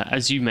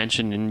 as you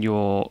mentioned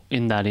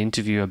in that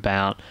interview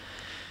about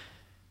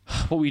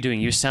what were you doing?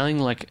 You were selling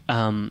like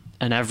an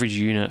average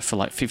unit for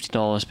like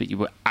 $50, but you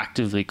were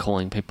actively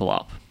calling people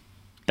up.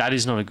 That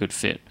is not a good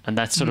fit, and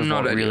that's sort of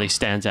Not what ideal. really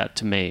stands out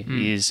to me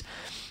is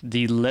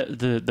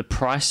the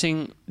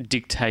pricing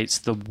dictates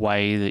the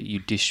way that you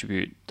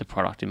distribute the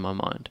product. In my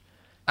mind,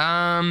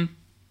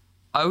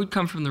 I would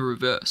come from the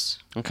reverse.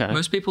 Okay.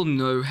 Most people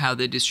know how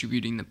they're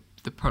distributing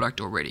the product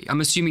already. I'm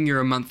assuming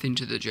you're a month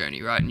into the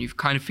journey, right? And you've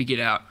kind of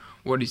figured out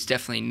what is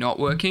definitely not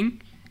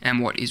working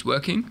and what is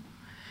working.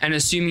 And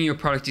assuming your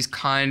product is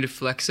kind of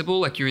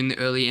flexible, like you're in the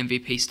early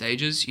MVP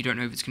stages, you don't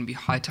know if it's going to be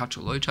high touch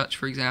or low touch,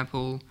 for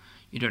example.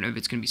 You don't know if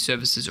it's going to be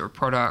services or a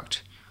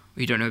product.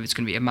 Or you don't know if it's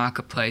going to be a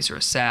marketplace or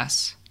a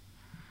SaaS,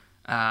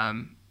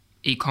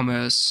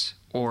 e-commerce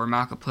or a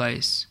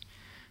marketplace.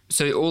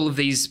 So all of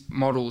these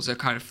models are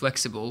kind of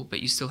flexible,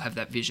 but you still have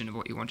that vision of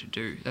what you want to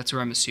do. That's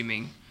where I'm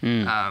assuming.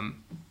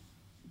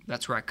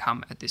 That's where I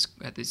come at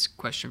this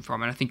question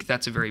from, and I think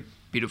that's a very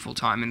beautiful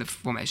time in the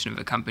formation of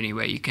a company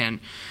where you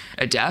can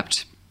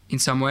adapt in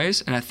some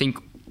ways. And I think,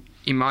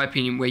 in my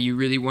opinion, where you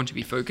really want to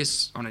be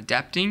focused on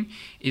adapting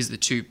is the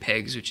 2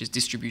 pegs, which is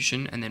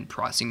distribution and then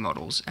pricing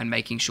models, and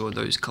making sure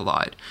those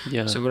collide.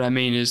 Yeah. So what I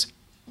mean is,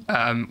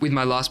 with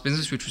my last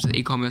business, which was the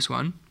e-commerce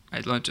one, I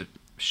learned a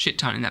shit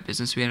ton in that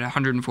business. We had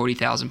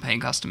 140,000 paying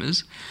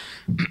customers,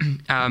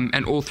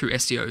 and all through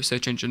SEO,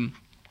 search engine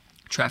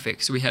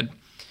traffic. So we had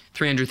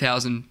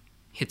 300,000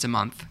 hits a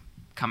month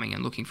coming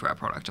and looking for our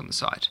product on the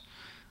site.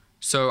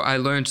 So I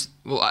learned,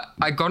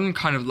 I gotten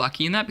kind of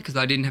lucky in that because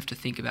I didn't have to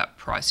think about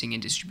pricing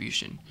and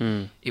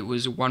distribution. It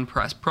was a one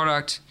price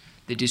product.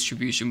 The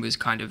distribution was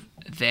kind of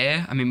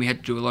there. I mean, we had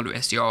to do a lot of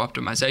SEO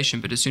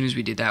optimization, but as soon as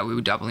we did that, we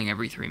were doubling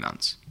every 3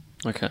 months.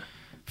 okay.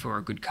 For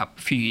a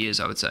few years,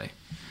 I would say.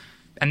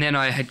 And then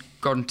I had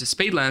gotten to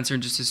Speedlancer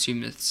and just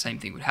assumed that the same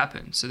thing would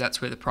happen. So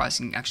that's where the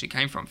pricing actually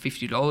came from.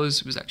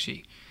 $50 was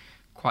actually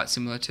quite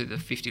similar to the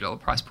 $50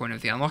 price point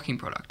of the unlocking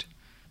product,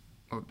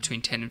 or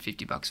between $10 and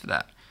 $50 for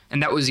that.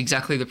 And that was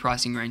exactly the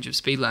pricing range of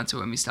Speedlancer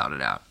when we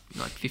started out,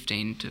 like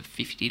 $15 to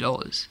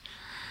 $50.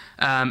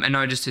 And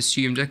I just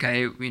assumed,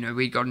 okay,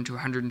 we got into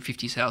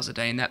 150 sales a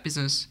day in that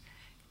business.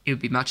 It would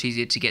be much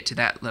easier to get to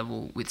that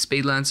level with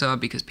Speedlancer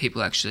because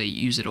people actually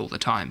use it all the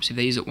time. So if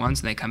they use it once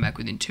and they come back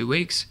within 2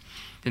 weeks,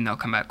 then they'll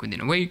come back within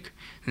a week,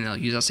 and they'll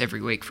use us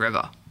every week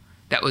forever.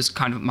 That was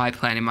kind of my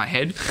plan in my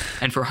head.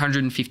 And for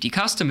 150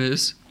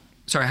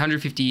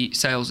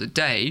 sales a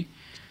day,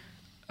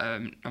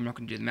 I'm not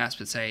going to do the maths,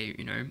 but say,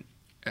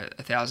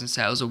 1,000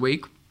 sales a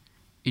week,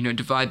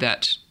 divide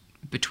that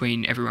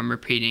between everyone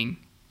repeating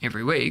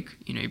every week,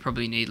 you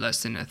probably need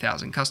less than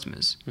 1,000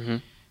 customers,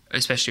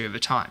 especially over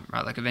time,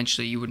 right? Like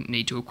eventually you wouldn't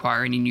need to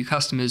acquire any new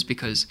customers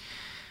because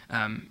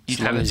you'd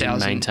have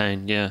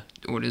 1,000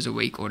 orders a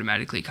week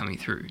automatically coming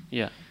through.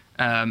 Yeah.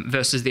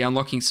 Versus the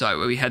unlocking site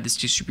where we had this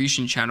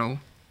distribution channel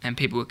and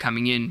people were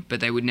coming in, but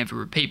they would never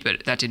repeat.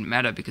 But that didn't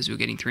matter because we were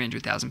getting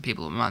 300,000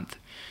 people a month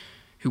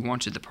who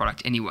wanted the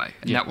product anyway,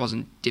 and that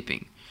wasn't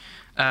dipping.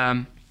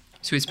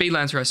 So with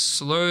Speedlancer, I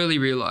slowly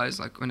realized,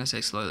 like when I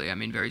say slowly, I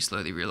mean very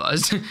slowly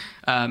realized,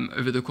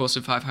 over the course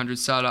of 500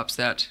 startups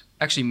that,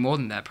 actually more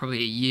than that, probably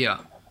a year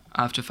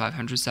after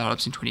 500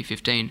 startups in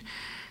 2015,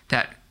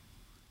 that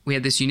we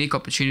had this unique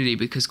opportunity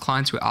because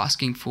clients were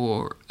asking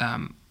for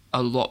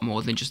a lot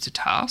more than just a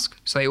task.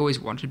 So they always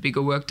wanted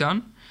bigger work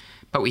done.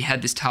 But we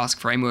had this task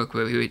framework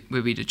where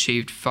we'd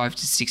achieved 5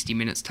 to 60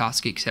 minutes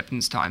task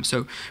acceptance time.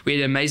 So we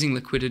had amazing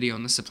liquidity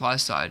on the supply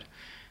side,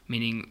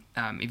 meaning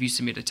if you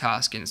submit a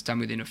task and it's done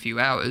within a few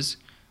hours,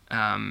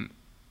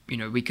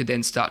 we could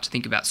then start to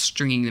think about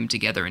stringing them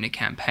together in a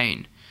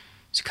campaign.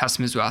 So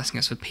customers were asking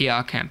us for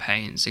PR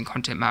campaigns and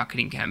content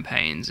marketing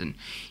campaigns and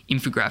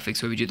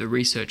infographics where we do the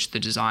research,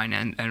 the design,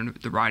 and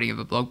the writing of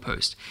a blog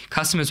post.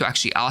 Customers were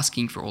actually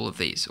asking for all of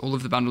these. All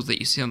of the bundles that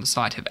you see on the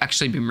site have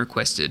actually been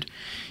requested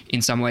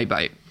in some way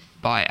by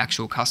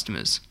actual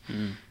customers.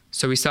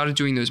 So we started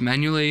doing those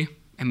manually,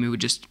 and we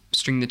would just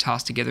string the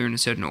tasks together in a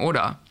certain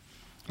order.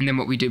 And then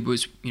what we did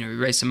was, we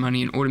raised some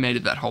money and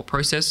automated that whole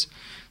process.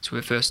 So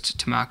we're first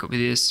to market with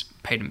this,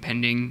 patent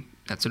pending,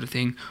 that sort of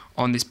thing,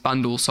 on this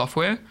bundle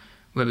software,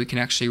 where we can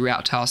actually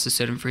route tasks to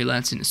certain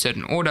freelancers in a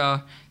certain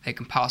order. They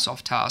can pass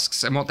off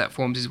tasks. And what that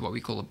forms is what we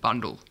call a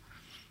bundle.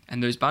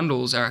 And those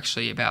bundles are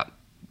actually about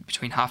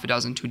between half a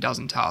dozen to a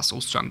dozen tasks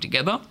all strung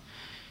together.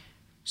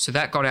 So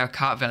that got our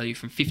cart value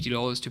from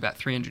 $50 to about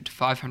 $300 to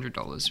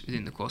 $500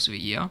 within the course of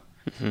a year.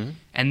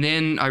 And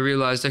then I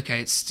realized, okay,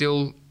 it's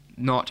still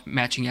not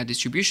matching our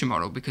distribution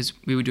model because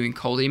we were doing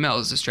cold email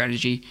as a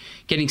strategy,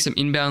 getting some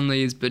inbound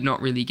leads, but not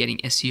really getting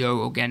SEO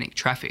organic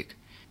traffic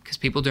because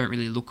people don't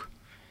really look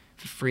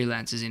for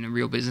freelancers in a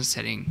real business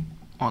setting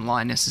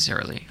online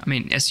necessarily. I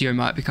mean, SEO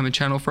might become a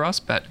channel for us,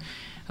 but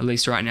at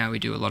least right now we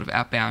do a lot of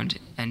outbound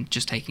and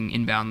just taking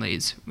inbound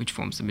leads, which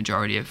forms the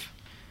majority of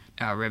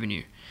our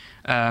revenue.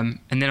 And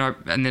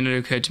then it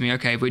occurred to me,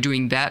 okay, if we're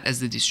doing that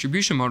as the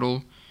distribution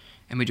model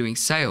and we're doing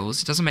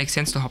sales, it doesn't make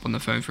sense to hop on the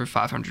phone for a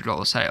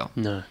 $500 sale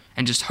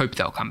and just hope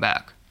they'll come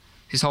back.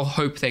 This whole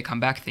hope they come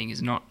back thing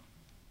is not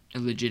a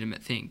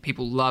legitimate thing.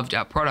 People loved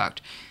our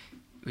product.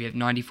 We have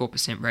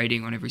 94%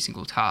 rating on every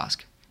single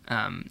task,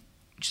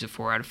 which is a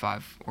 4 out of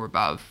 5 or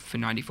above for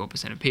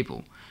 94% of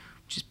people,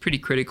 which is pretty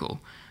critical.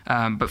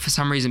 But for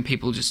some reason,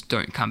 people just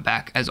don't come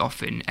back as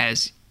often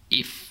as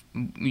if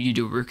you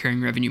do a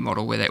recurring revenue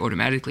model where they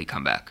automatically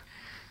come back.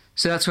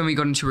 So that's when we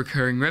got into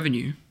recurring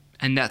revenue,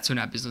 and that's when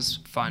our business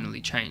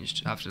finally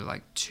changed after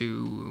like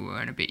 2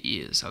 and a bit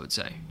years, I would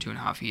say,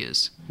 2.5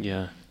 years.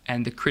 Yeah.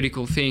 And the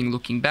critical thing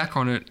looking back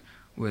on it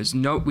was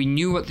we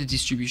knew what the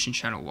distribution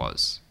channel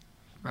was,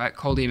 right?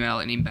 Cold email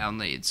and inbound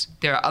leads.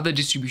 There are other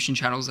distribution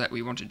channels that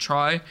we want to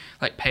try,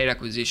 like paid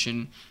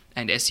acquisition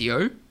and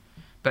SEO,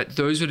 but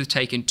those would have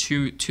taken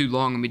too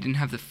long, and we didn't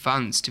have the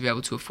funds to be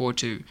able to afford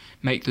to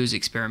make those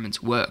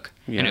experiments work.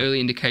 Yeah. And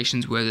early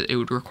indications were that it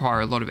would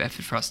require a lot of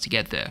effort for us to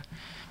get there.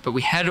 But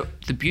we had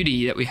the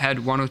beauty that we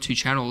had 1 or 2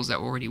 channels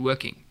that were already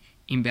working,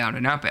 inbound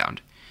and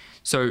outbound.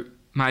 So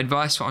my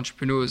advice for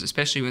entrepreneurs,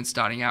 especially when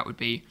starting out, would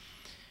be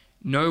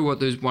know what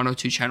those 1 or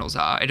 2 channels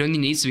are. It only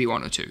needs to be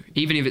 1 or 2,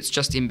 even if it's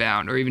just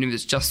inbound or even if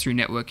it's just through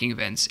networking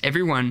events.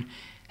 Everyone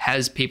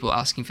has people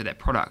asking for their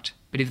product.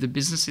 But if the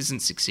business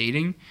isn't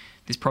succeeding,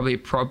 there's probably a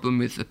problem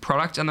with the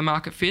product and the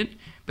market fit.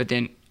 But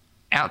then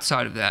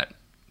outside of that,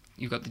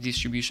 you've got the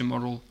distribution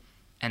model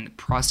and the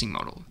pricing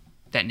model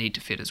that need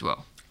to fit as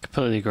well.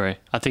 Completely agree.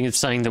 I think it's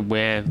something that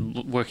we're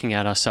working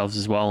out ourselves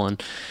as well.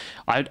 And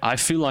I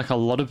feel like a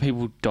lot of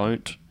people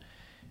don't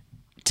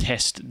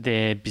test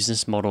their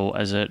business model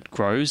as it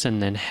grows,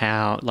 and then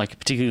how, like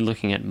particularly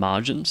looking at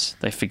margins,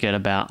 they forget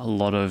about a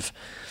lot of,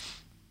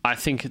 I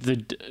think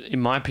in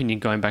my opinion,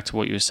 going back to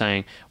what you were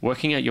saying,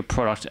 working out your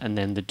product and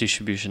then the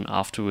distribution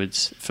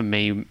afterwards, for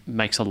me,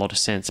 makes a lot of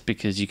sense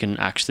because you can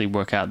actually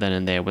work out then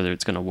and there whether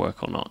it's going to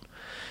work or not.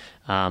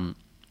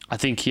 I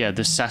think,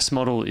 the SaaS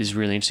model is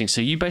really interesting. So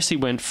you basically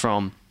went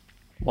from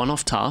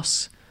one-off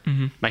tasks,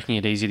 making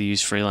it easy to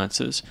use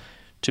freelancers,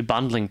 to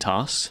bundling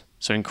tasks,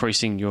 so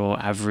increasing your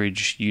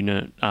average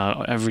unit,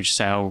 average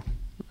sale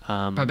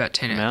by about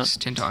 10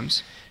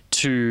 times,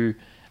 to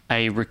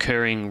a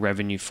recurring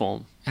revenue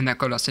form. And that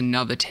got us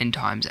another 10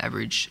 times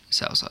average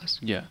sale size.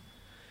 Yeah.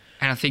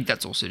 And I think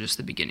that's also just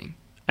the beginning.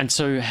 And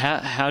so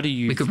how do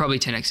you... We could probably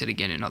 10x it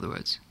again, in other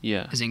words.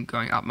 Yeah. As in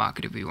going up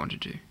market if we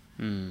wanted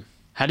to.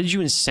 How did you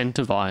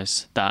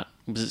incentivize that?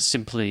 Was it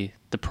simply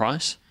the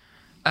price?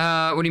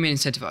 What do you mean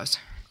incentivize?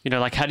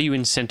 Like how do you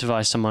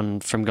incentivize someone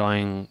from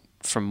going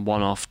from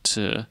one-off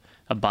to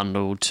a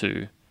bundle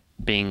to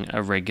being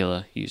a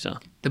regular user?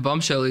 The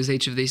bombshell is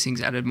each of these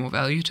things added more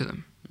value to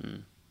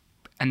them.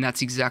 And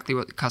that's exactly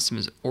what the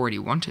customers already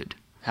wanted.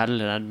 How did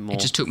it add more?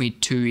 It just took me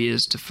 2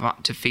 years to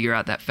figure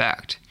out that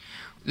fact.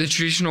 The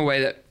traditional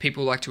way that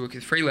people like to work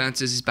with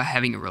freelancers is by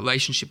having a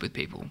relationship with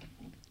people.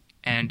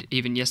 And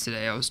even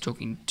yesterday I was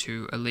talking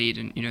to a lead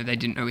and, they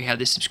didn't know we had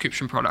this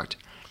subscription product.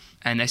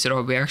 And they said,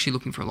 we're actually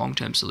looking for a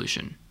long-term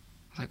solution.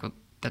 I was like, well,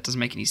 that doesn't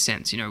make any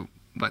sense.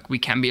 Like we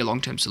can be a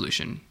long-term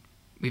solution.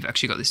 We've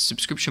actually got this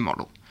subscription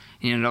model.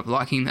 And he ended up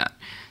liking that.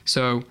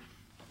 So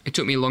it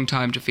took me a long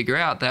time to figure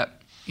out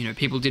that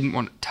people didn't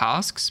want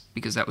tasks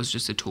because that was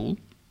just a tool.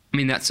 I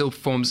mean, that still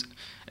forms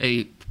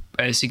a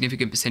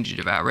significant percentage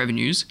of our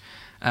revenues,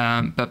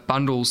 but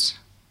bundles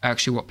are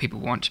actually what people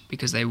want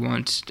because they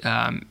want,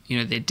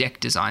 their deck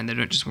design. They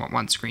don't just want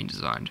one screen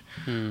designed,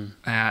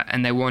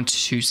 and they want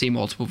to see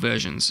multiple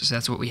versions. So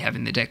that's what we have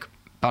in the deck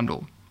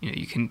bundle.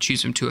 You can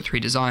choose from 2 or 3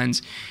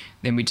 designs.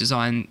 Then we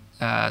design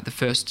the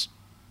first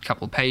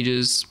couple of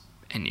pages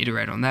and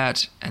iterate on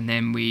that, and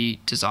then we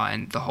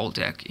design the whole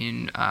deck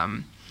in.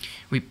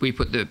 We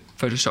put the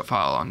Photoshop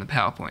file on the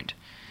PowerPoint.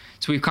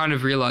 So we've kind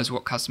of realized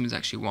what customers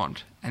actually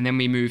want. And then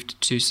we moved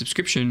to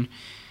subscription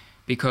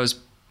because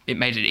it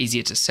made it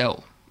easier to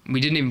sell. We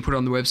didn't even put it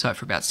on the website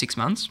for about 6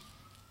 months,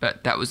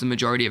 but that was the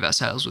majority of our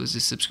sales was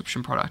this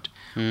subscription product.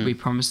 We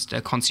promised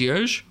a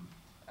concierge.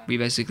 We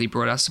basically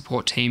brought our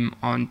support team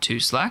onto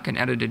Slack and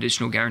added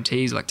additional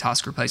guarantees like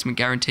task replacement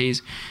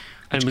guarantees,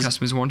 which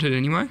customers wanted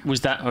anyway.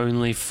 Was that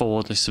only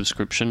for the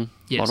subscription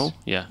model?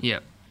 Yeah. Yeah.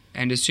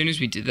 And as soon as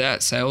we did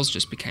that, sales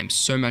just became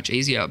so much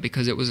easier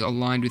because it was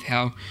aligned with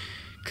how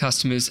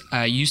customers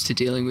are used to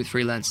dealing with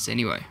freelancers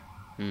anyway.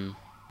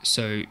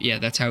 So, yeah,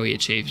 that's how we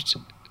achieved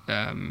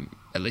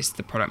at least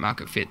the product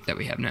market fit that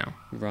we have now.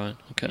 Right,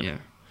 okay. Yeah.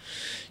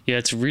 Yeah,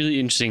 it's really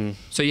interesting.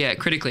 So, yeah,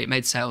 critically, it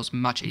made sales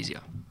much easier.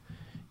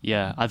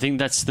 Yeah, I think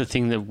that's the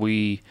thing that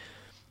we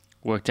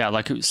worked out.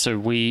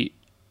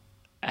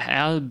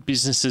 Our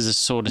businesses are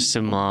sort of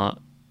similar,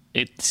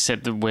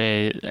 except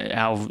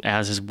that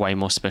ours is way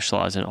more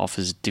specialized and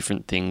offers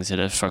different things that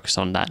are focused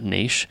on that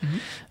niche.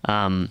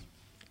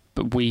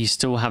 But we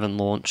still haven't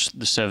launched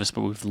the service,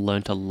 but we've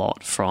learnt a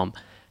lot from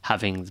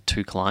having the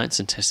 2 clients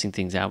and testing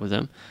things out with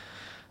them.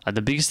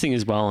 The biggest thing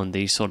as well in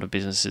these sort of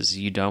businesses,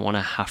 you don't want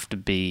to have to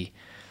be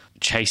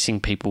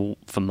chasing people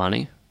for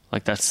money.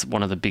 Like that's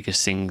one of the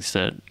biggest things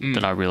that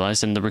I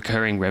realized. And the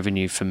recurring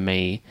revenue for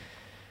me,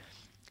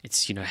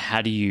 it's,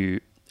 how do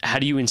you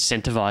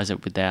incentivize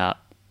it without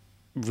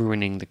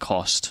ruining the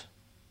cost?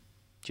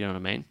 Do you know what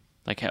I mean?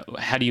 Like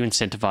how do you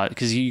incentivize?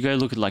 Because you go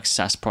look at like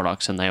SaaS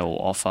products and they all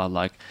offer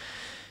like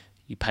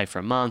you pay for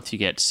a month, you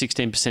get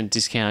 16%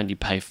 discount, you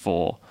pay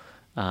for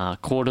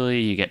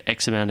quarterly, you get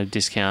X amount of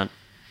discount.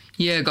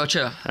 Yeah,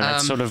 gotcha. And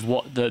that's sort of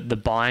what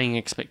the buying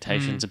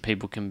expectations of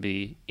people can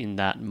be in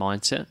that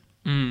mindset.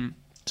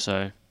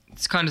 So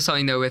it's kind of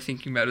something that we're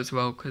thinking about as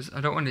well because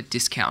I don't want to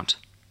discount.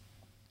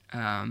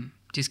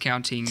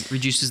 Discounting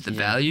reduces the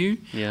value.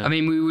 Yeah. I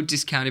mean, we would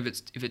discount if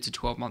it's a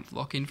 12-month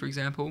lock-in, for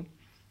example.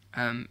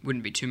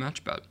 Wouldn't be too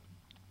much, but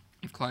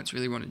if clients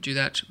really want to do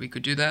that, we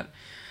could do that.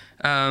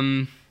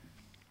 I'm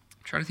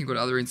trying to think what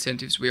other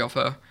incentives we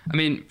offer. I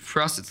mean,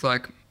 for us, it's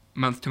like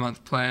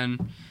month-to-month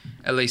plan,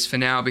 at least for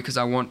now, because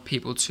I want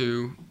people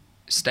to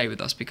stay with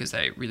us because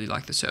they really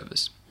like the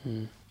service.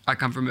 I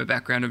come from a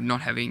background of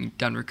not having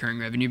done recurring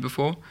revenue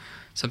before,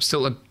 so I'm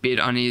still a bit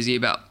uneasy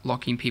about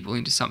locking people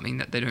into something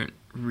that they don't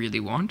really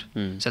want.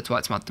 So that's why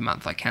it's month to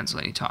month. I cancel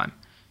any time,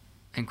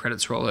 and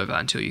credits roll over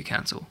until you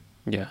cancel.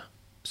 Yeah.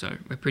 So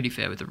we're pretty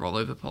fair with the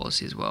rollover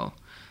policy as well.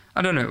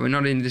 I don't know. We're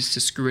not in this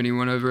to screw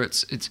anyone over.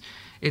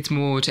 It's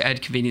more to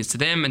add convenience to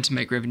them and to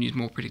make revenues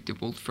more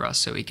predictable for us,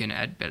 so we can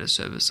add better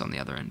service on the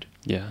other end.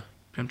 Yeah.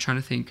 But I'm trying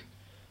to think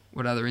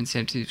what other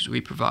incentives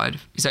we provide.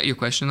 Is that your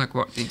question? Like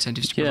what the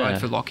incentives to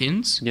provide for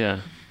lock-ins?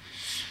 Yeah.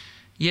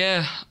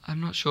 Yeah, I'm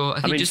not sure.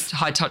 I think just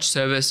high touch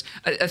service.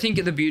 I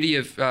think the beauty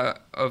of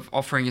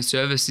offering a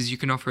service is you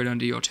can offer it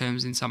under your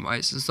terms in some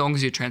ways, as long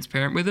as you're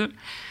transparent with it.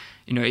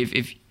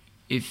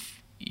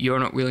 If you're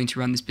not willing to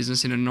run this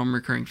business in a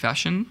non-recurring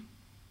fashion,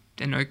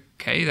 then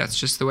okay, that's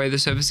just the way the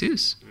service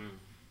is.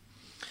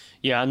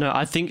 Yeah, no,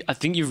 I think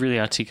you've really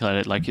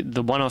articulated like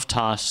the one-off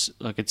tasks.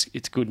 Like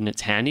it's good and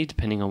it's handy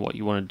depending on what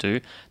you want to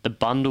do. The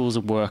bundles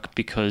work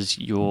because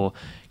you're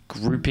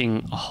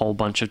grouping a whole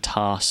bunch of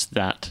tasks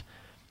that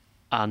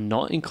are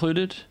not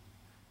included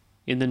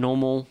in the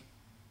normal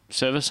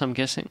service, I'm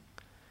guessing.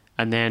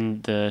 And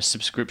then the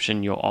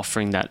subscription, you're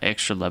offering that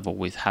extra level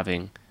with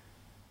having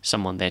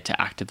someone there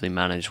to actively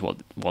manage what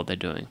they're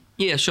doing.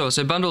 Yeah, sure.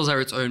 So bundles are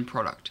its own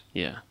product.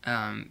 Yeah.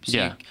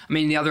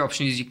 The other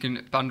option is you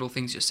can bundle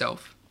things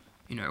yourself.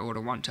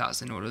 Order one task,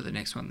 then order the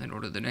next one, then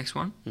order the next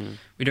one.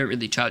 We don't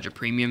really charge a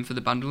premium for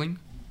the bundling.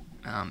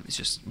 It's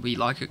just we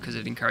like it because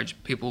it encourages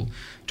people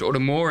to order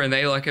more, and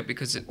they like it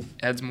because it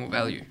adds more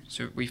value.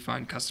 So we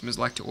find customers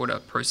like to order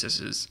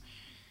processes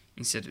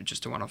instead of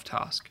just a one-off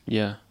task.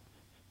 Yeah.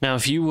 Now,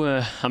 if you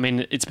were,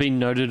 it's been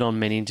noted on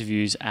many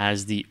interviews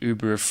as the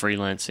Uber of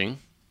freelancing.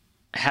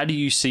 How do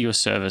you see your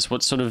service?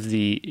 What's sort of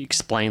the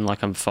explain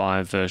like I'm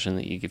 5 version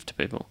that you give to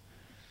people?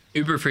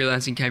 Uber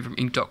freelancing came from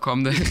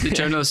Inc.com. The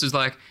journalist was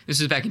like, this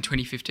was back in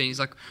 2015. He's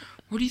like,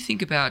 what do you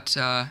think about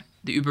the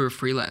Uber of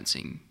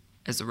freelancing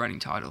as the running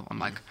title? I'm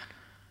like,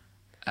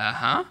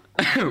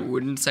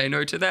 wouldn't say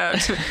no to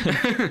that.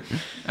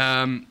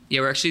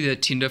 We're actually the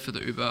Tinder for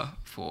the Uber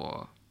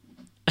for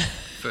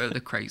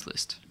the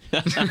Craigslist.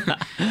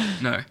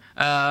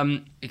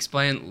 No.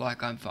 Explain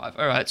like I'm 5.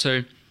 All right,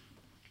 so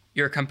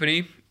you're a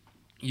company.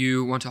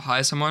 You want to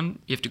hire someone.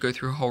 You have to go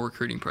through a whole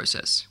recruiting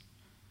process,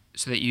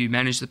 so that you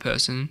manage the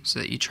person, so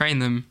that you train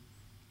them,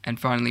 and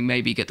finally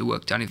maybe get the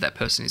work done if that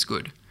person is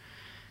good.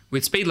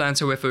 With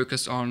Speedlancer, we're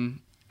focused on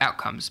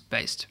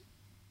outcomes-based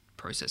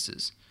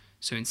processes.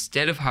 So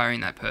instead of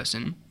hiring that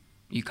person,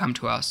 you come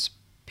to us,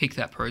 pick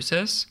that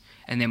process,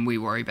 and then we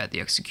worry about the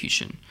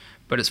execution.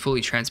 But it's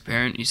fully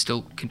transparent. You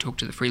still can talk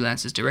to the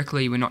freelancers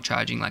directly. We're not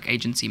charging like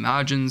agency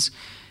margins,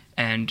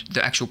 and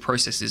the actual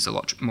process is a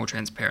lot more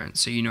transparent.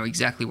 So you know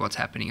exactly what's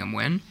happening and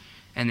when,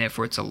 and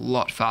therefore it's a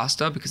lot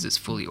faster because it's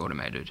fully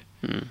automated.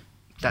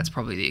 That's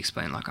probably the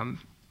explain like I'm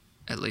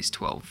at least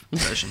 12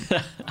 version.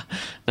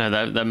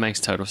 No, that makes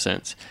total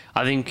sense.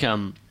 I think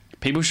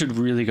people should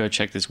really go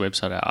check this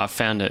website out. I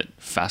found it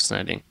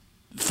fascinating.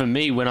 For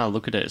me, when I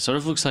look at it, it sort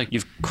of looks like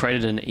you've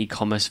created an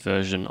e-commerce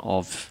version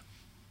of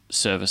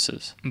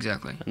services.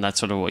 Exactly. And that's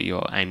sort of what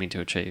you're aiming to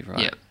achieve,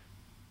 right? Yeah.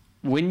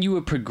 When you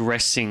were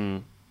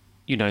progressing,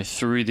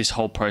 through this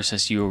whole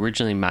process, you were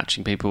originally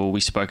matching people.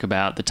 We spoke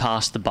about the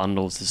task, the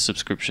bundles, the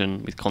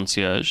subscription with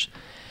Concierge.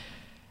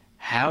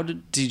 How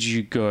did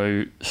you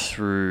go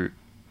through...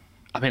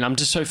 I mean, I'm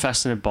just so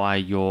fascinated by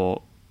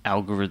your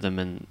algorithm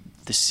and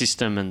the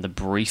system and the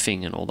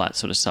briefing and all that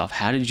sort of stuff.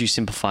 How did you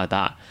simplify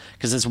that?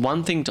 Because there's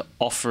one thing to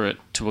offer it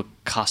to a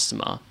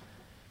customer.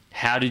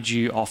 How did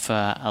you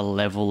offer a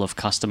level of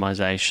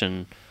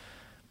customization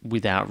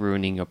without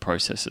ruining your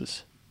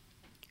processes?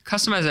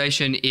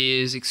 Customization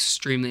is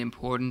extremely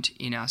important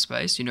in our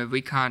space. If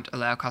we can't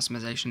allow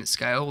customization at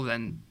scale,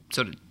 then it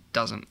sort of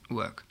doesn't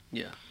work.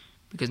 Yeah.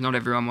 Because not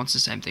everyone wants the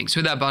same thing. So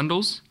with our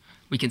bundles,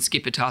 we can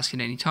skip a task at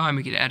any time.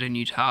 We can add a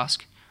new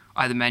task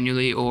either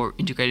manually or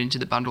integrate into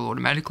the bundle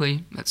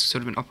automatically. That's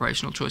sort of an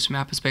operational choice from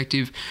our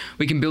perspective.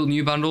 We can build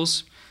new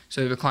bundles.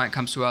 So if a client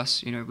comes to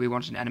us, we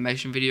want an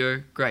animation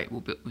video, great,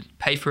 we'll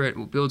pay for it,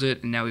 we'll build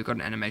it, and now we've got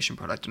an animation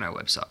product on our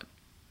website.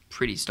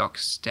 Pretty stock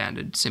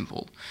standard,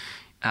 simple,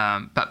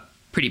 but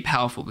pretty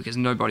powerful because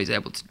nobody's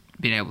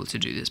been able to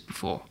do this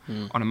before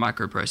on a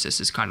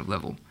microprocessors kind of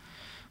level.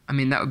 I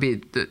mean, that would be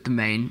the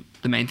main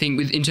thing.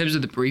 In terms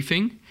of the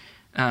briefing,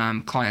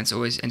 clients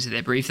always enter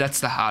their brief. That's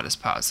the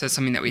hardest part. So that's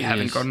something that we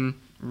haven't gotten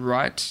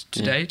right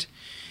to date,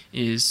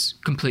 is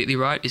completely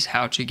right, is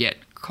how to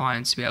get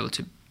clients to be able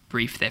to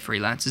brief their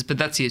freelancers. But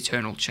that's the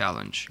eternal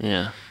challenge.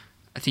 Yeah.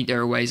 I think there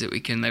are ways that we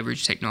can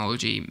leverage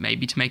technology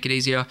maybe to make it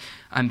easier.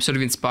 I'm sort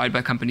of inspired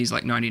by companies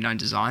like 99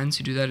 Designs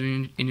who do that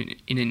in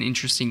an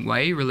interesting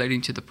way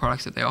relating to the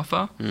products that they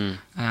offer.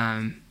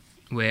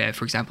 Where,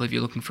 for example, if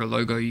you're looking for a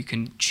logo, you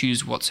can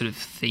choose what sort of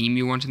theme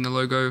you want in the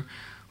logo.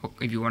 Or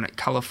if you want it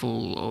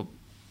colourful or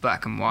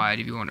black and white,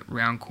 if you want it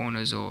round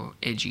corners or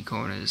edgy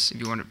corners,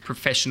 if you want it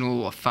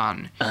professional or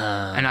fun.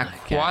 And I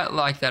quite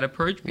like that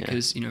approach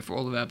because, for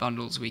all of our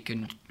bundles, we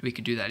can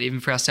do that. Even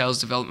for our sales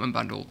development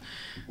bundle,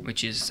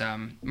 which is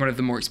one of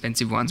the more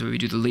expensive ones where we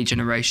do the lead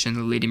generation,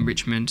 the lead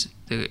enrichment,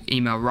 the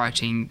email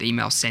writing, the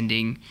email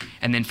sending,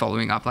 and then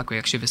following up. Like we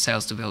actually have a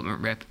sales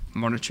development rep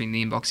monitoring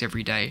the inbox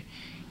every day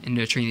and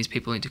nurturing these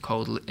people into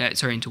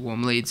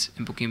warm leads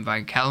and booking them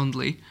via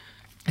Calendly.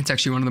 It's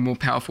actually one of the more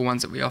powerful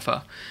ones that we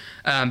offer.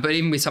 But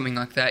even with something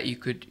like that, you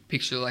could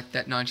picture like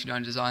that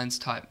 99 Designs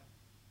type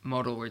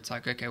model where it's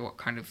like, okay, what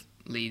kind of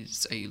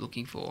leads are you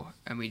looking for?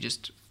 And we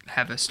just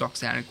have a stock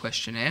standard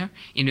questionnaire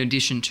in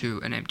addition to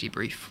an empty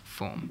brief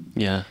form.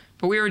 Yeah.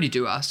 But we already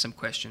do ask some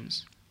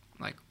questions,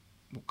 like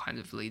what kind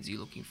of leads are you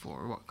looking for,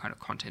 or what kind of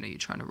content are you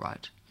trying to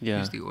write? Yeah.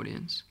 Who's the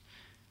audience?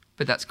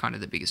 But that's kind of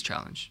the biggest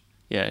challenge.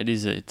 Yeah, it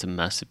is. It's a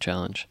massive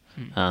challenge.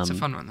 It's a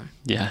fun one though.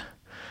 Yeah.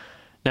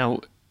 Now,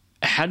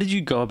 how did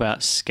you go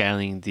about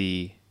scaling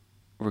the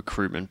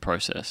recruitment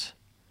process,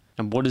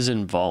 and what does it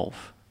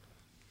involve?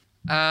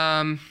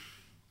 I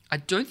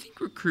don't think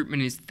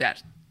recruitment is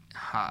that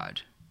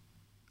hard.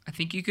 I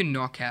think you can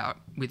knock out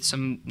with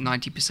some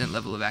 90%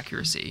 level of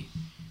accuracy.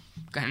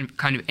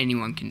 Kind of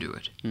anyone can do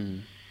it.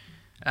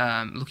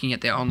 Looking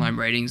at their online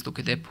ratings, look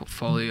at their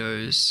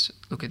portfolios,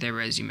 look at their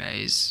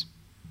resumes.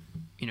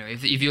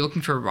 If you're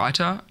looking for a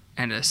writer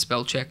and a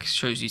spell check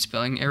shows you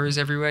spelling errors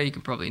everywhere, you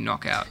can probably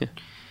knock out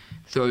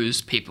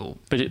those people.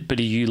 But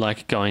are you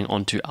like going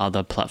onto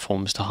other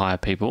platforms to hire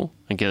people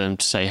and get them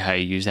to say, hey,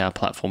 use our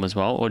platform as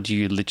well? Or do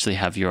you literally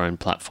have your own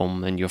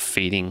platform and you're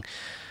feeding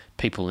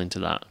people into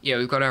that? Yeah,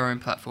 we've got our own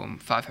platform,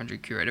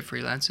 500 curator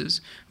freelancers.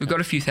 We've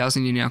got a few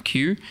thousand in our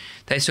queue.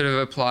 They sort of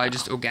apply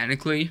just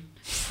organically.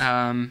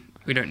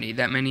 We don't need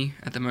that many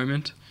at the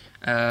moment.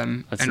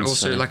 And insane.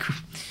 Also, like,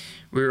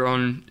 we're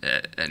on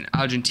an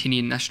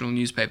Argentinian national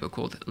newspaper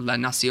called La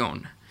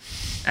Nación.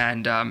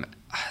 And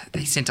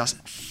they sent us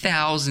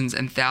thousands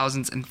and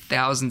thousands and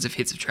thousands of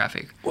hits of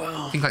traffic.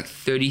 Wow. I think like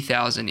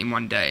 30,000 in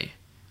one day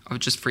of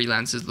just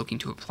freelancers looking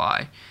to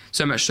apply.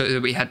 So much so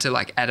that we had to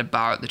like add a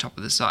bar at the top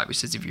of the site which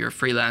says if you're a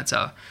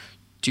freelancer,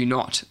 do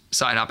not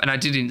sign up. And I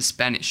did it in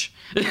Spanish.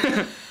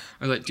 I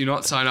was like, do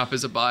not sign up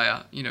as a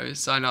buyer.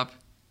 Sign up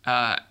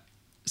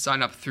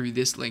through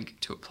this link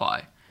to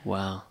apply.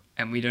 Wow.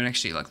 And we don't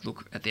actually like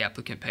look at the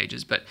applicant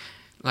pages, but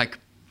like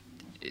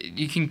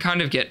you can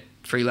kind of get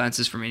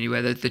freelancers from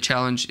anywhere. The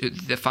challenge,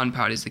 the fun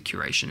part is the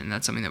curation, and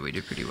that's something that we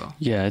do pretty well.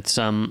 Yeah, it's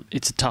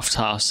a tough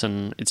task,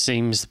 and it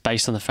seems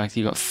based on the fact that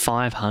you've got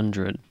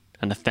 500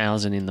 and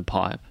 1,000 in the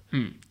pipe.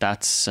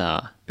 That's But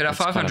our that's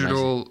quite 500 are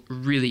amazing. all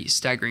really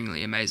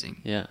staggeringly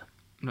amazing. Yeah.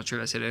 I'm not sure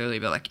if I said it earlier,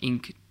 but like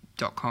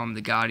Inc.com,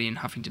 The Guardian,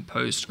 Huffington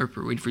Post,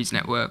 Oprah Winfrey's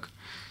Network,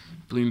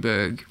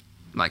 Bloomberg.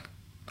 Like,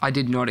 I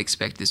did not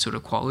expect this sort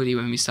of quality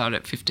when we started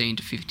at $15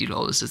 to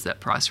 $50 as that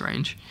price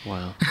range.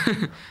 Wow.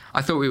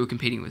 I thought we were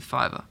competing with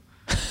Fiverr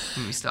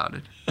when we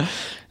started.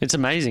 It's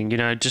amazing.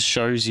 It just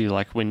shows you,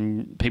 like,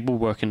 when people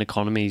work in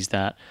economies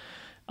that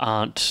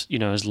aren't,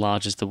 as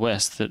large as the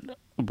West, that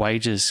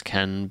wages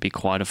can be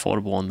quite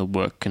affordable and the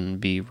work can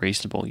be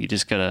reasonable. You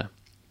just gotta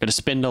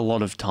spend a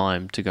lot of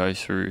time to go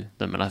through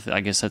them, and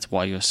I guess that's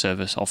why your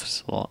service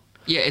offers a lot.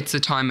 Yeah, it's the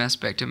time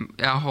aspect. And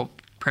our whole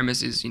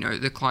premise is,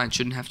 the client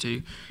shouldn't have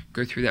to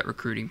go through that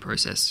recruiting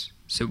process.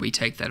 So we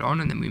take that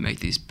on, and then we make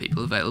these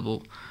people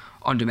available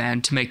on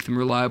demand to make them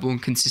reliable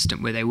and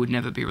consistent where they would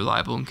never be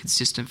reliable and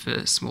consistent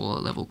for smaller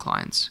level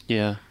clients.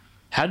 Yeah.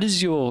 How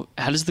does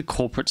the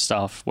corporate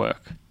staff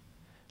work?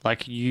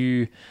 Like,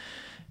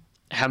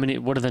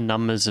 what are the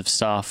numbers of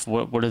staff?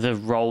 What are the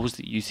roles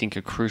that you think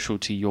are crucial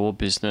to your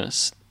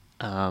business,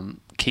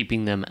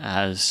 keeping them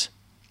as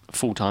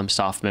full-time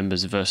staff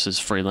members versus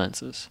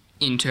freelancers?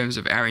 In terms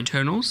of our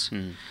internals,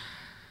 we've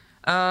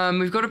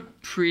got a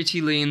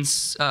pretty lean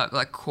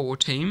core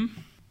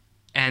team,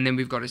 and then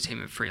we've got a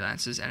team of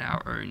freelancers and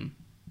our own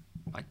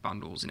like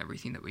bundles and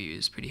everything that we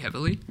use pretty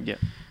heavily. Yeah.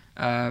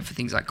 For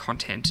things like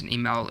content and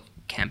email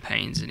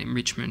campaigns and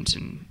enrichment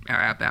and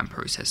our outbound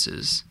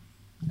processes.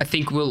 I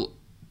think we'll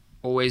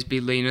always be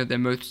leaner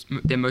than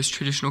most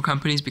traditional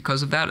companies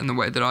because of that and the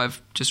way that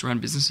I've just run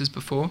businesses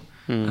before.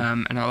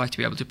 And I like to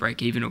be able to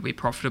break even or be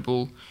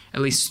profitable, at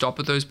least stop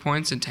at those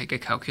points and take a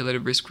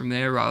calculated risk from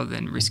there rather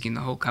than risking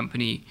the whole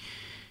company,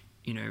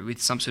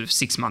 with some sort of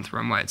 6-month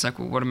runway. It's like,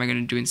 well, what am I going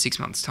to do in 6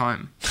 months'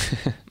 time?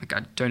 Like,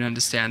 I don't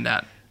understand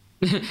that.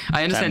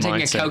 I understand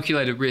taking a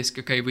calculated risk.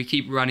 Okay, if we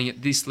keep running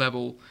at this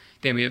level,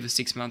 then we have a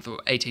 6-month or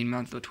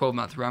 18-month or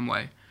 12-month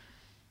runway.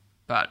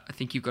 But I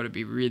think you've got to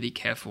be really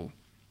careful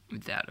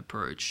with that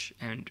approach.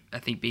 And I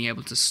think being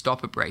able to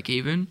stop at break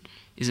even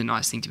is a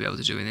nice thing to be able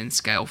to do and then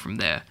scale from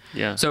there.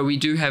 Yeah. So we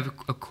do have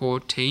a core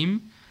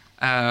team,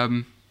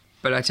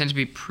 but I tend to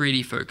be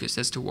pretty focused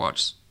as to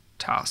what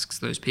tasks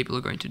those people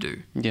are going to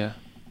do. Yeah.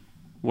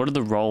 What are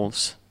the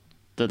roles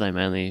that they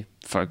mainly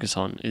focus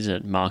on? Is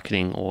it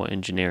marketing or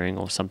engineering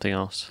or something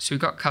else? So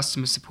we've got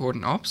customer support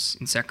and ops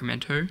in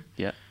Sacramento.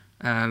 Yeah.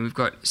 We've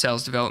got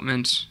sales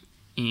development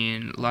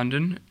in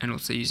London and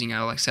also using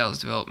our sales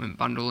development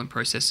bundle and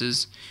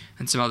processes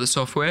and some other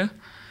software.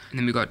 And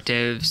then we've got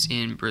devs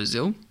in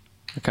Brazil.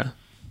 Okay.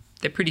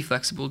 They're pretty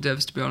flexible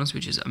devs, to be honest,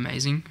 which is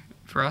amazing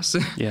for us.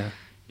 Yeah.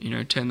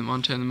 Turn them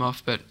on, turn them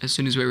off. But as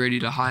soon as we're ready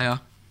to hire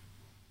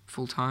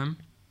full-time,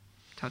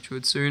 touch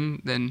wood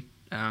soon, then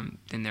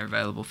they're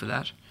available for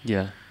that.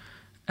 Yeah.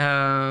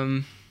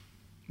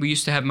 We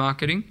used to have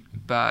marketing,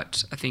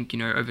 but I think,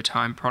 over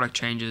time, product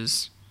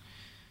changes,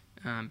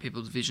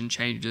 people's vision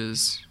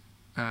changes,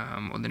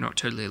 or they're not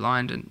totally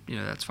aligned, and,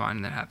 that's fine,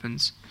 and that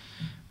happens.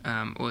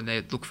 Or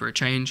they look for a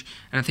change.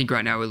 And I think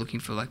right now we're looking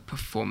for,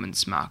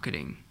 performance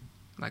marketing,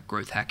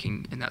 growth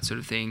hacking and that sort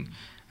of thing.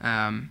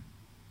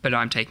 But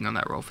I'm taking on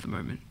that role for the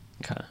moment.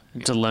 Okay.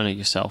 To learn it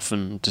yourself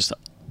and just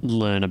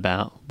learn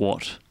about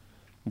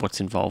what's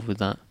involved with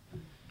that.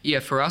 Yeah,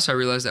 for us, I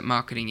realize that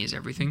marketing is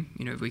everything.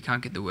 If we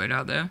can't get the word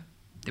out there,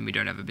 then we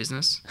don't have a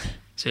business.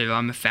 So if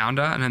I'm a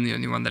founder and I'm the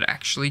only one that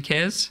actually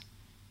cares,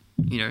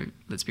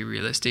 let's be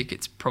realistic.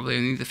 It's probably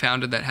only the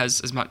founder that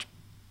has as much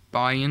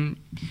buy-in.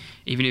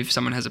 Even if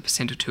someone has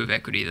 1% or 2% of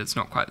equity, that's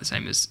not quite the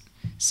same as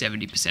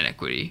 70%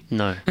 equity.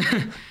 No,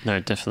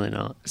 definitely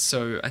not.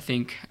 So I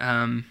think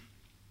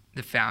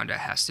the founder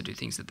has to do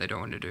things that they don't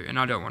want to do. And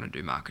I don't want to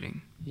do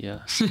marketing. Yeah.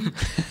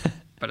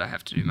 But I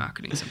have to do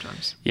marketing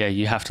sometimes. Yeah,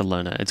 you have to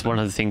learn it. It's one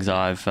of the things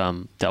I've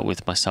dealt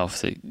with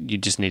myself, that you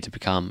just need to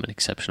become an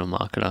exceptional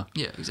marketer.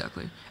 Yeah,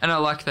 exactly. And I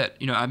like that,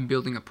 I'm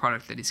building a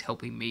product that is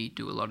helping me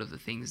do a lot of the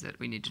things that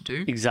we need to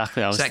do.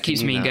 Exactly. So that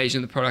keeps me engaged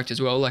in the product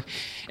as well.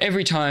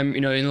 Every time,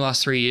 in the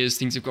last 3 years,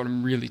 things have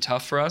gotten really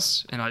tough for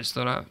us. And I just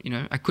thought,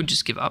 I could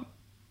just give up.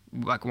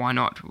 Why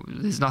not?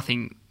 There's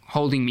nothing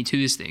holding me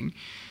to this thing.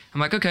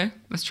 I'm like, okay,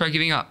 let's try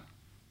giving up.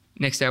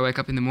 Next day I wake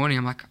up in the morning,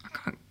 I'm like,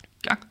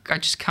 I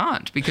just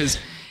can't, because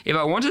if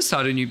I want to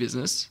start a new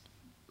business,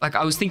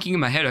 I was thinking in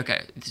my head,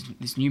 okay,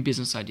 this new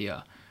business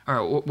idea, all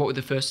right, what would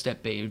the first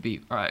step be? It would be,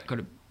 all right, got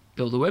to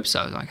build a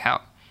website.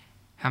 How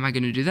am I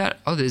going to do that?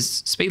 Oh,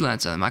 there's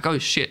Speedlancer. I'm like, oh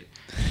shit,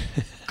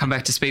 come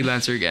back to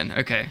Speedlancer again.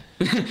 Okay.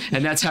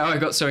 And that's how I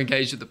got so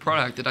engaged with the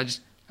product that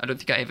I don't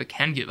think I ever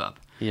can give up.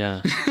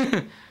 Yeah.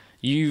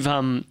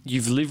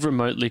 You've lived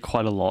remotely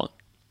quite a lot.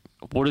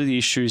 What are the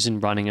issues in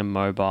running a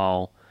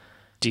mobile,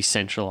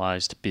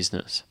 decentralized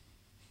business?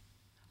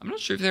 I'm not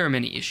sure if there are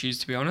many issues,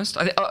 to be honest.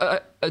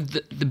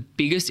 The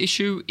biggest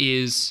issue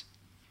is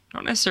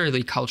not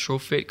necessarily cultural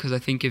fit, because I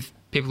think if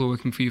people are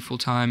working for you full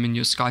time and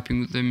you're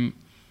Skyping with them,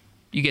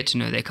 you get to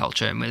know their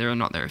culture and whether or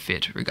not they're a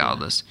fit,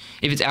 regardless.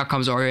 Yeah. If it's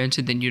outcomes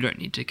oriented, then you don't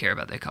need to care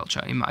about their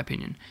culture, in my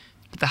opinion.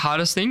 But the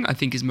hardest thing, I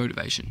think, is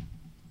motivation.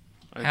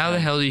 Okay. How the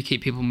hell do you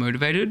keep people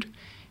motivated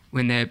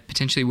when they're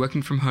potentially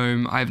working from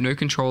home. I have no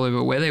control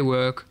over where they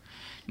work.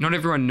 Not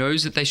everyone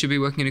knows that they should be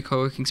working in a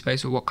co-working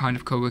space or what kind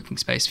of co-working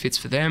space fits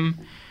for them,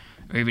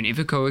 or even if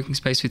a co-working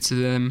space fits for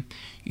them.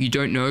 You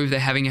don't know if they're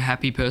having a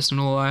happy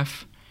personal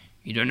life.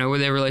 You don't know what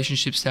their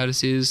relationship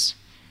status is.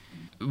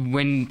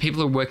 When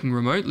people are working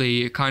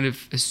remotely, it kind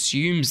of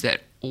assumes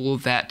that all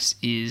of that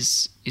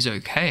is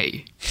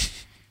okay.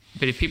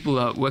 But if people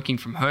are working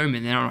from home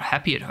and they're not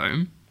happy at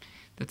home,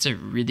 that's a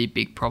really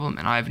big problem,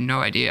 and I have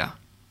no idea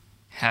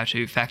how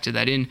to factor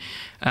that in.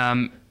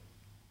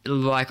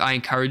 I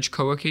encourage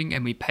co-working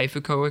and we pay for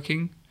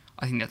co-working.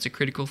 I think that's a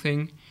critical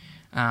thing.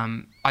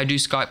 I do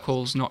Skype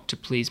calls not to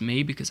please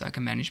me because I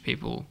can manage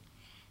people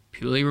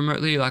purely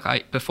remotely.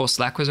 Before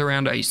Slack was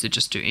around, I used to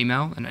just do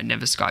email, and I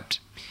never Skyped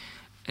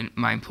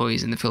my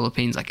employees in the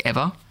Philippines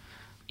ever.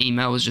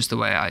 Email was just the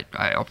way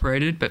I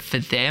operated, but for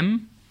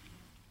them,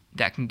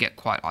 that can get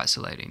quite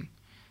isolating.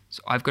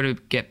 So I've got to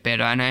get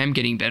better, and I am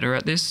getting better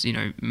at this,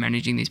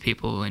 managing these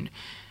people and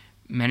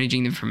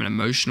managing them from an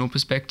emotional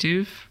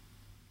perspective.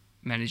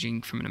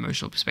 Managing from an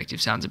emotional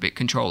perspective sounds a bit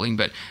controlling,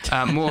 but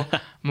more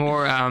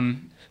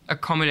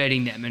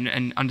accommodating them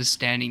and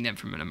understanding them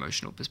from an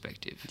emotional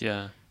perspective.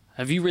 Yeah.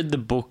 Have you read the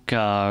book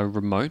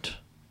Remote?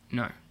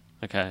 No.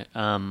 Okay.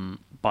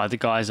 By the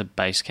guys at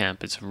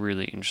Basecamp. It's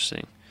really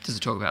interesting. Does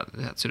it talk about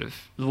that sort of...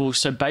 Well,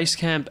 so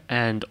Basecamp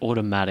and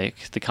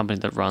Automatic, the company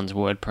that runs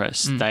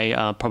WordPress, they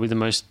are probably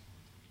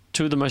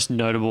two of the most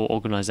notable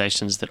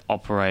organizations that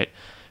operate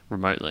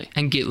remotely.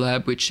 And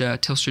GitLab, which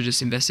Telstra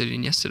just invested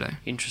in yesterday.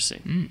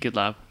 Interesting.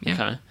 GitLab.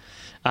 Yeah.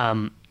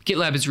 Okay.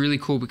 GitLab is really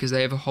cool because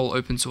they have a whole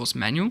open source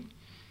manual.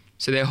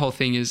 So their whole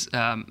thing is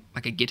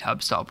like a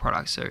GitHub style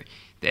product. So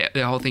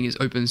their whole thing is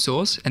open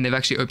source, and they've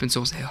actually open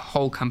sourced their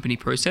whole company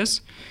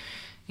process,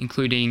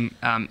 including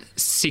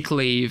sick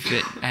leave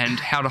and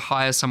how to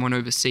hire someone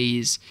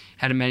overseas,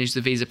 how to manage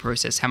the visa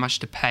process, how much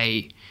to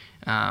pay.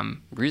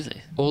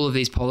 Really? All of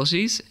these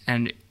policies,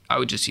 and I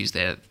would just use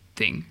their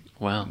thing.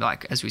 Wow.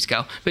 As we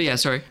scale. But yeah,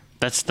 sorry.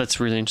 That's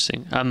really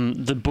interesting.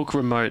 The book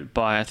Remote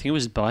I think it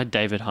was by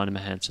David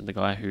Heinemeier Hansson, the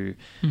guy who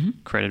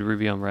created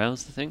Ruby on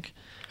Rails, I think.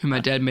 Who my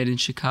dad met in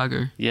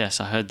Chicago. Yes,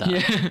 I heard that.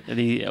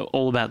 Yeah.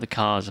 All about the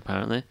cars,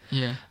 apparently.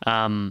 Yeah.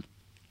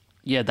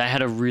 Yeah, they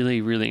had a really,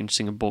 really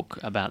interesting book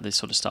about this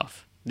sort of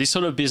stuff. This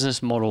sort of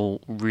business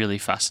model really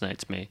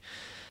fascinates me,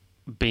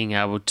 being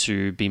able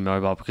to be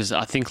mobile, because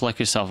I think, like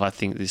yourself, I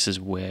think this is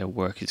where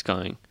work is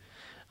going.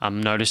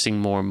 I'm noticing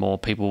more and more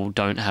people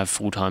don't have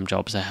full-time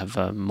jobs. They have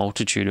a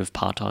multitude of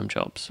part-time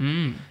jobs.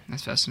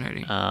 That's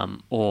fascinating.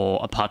 Or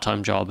a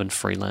part-time job and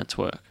freelance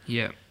work.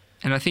 Yeah.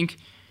 And I think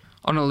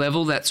on a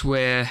level, that's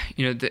where,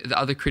 the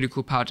other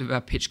critical part of our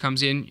pitch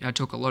comes in. I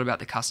talk a lot about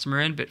the customer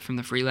end, but from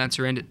the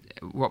freelancer end,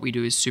 what we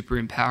do is super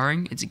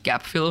empowering. It's a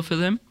gap filler for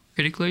them,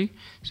 critically.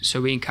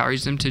 So we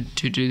encourage them to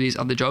do these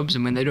other jobs.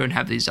 And when they don't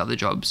have these other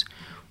jobs,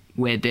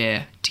 we're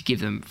there to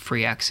give them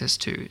free access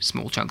to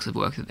small chunks of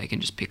work that they can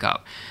just pick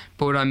up.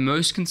 But what I'm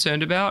most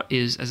concerned about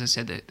is, as I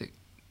said, the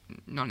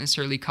not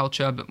necessarily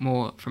culture, but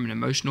more from an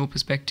emotional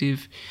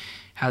perspective,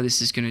 how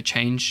this is going to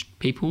change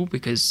people,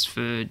 because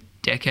for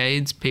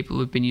decades, people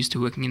have been used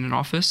to working in an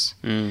office.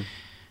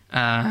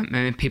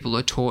 And people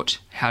are taught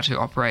how to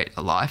operate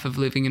a life of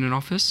living in an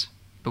office.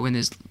 But when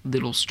there's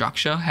little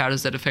structure, how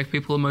does that affect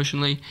people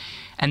emotionally?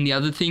 And the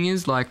other thing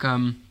is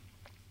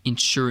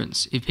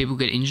insurance. If people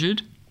get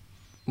injured,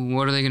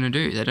 what are they going to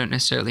do? They don't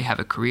necessarily have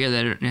a career.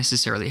 They don't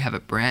necessarily have a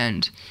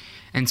brand.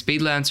 And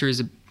Speedlancer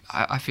is,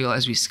 I feel,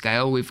 as we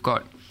scale, we've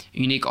got a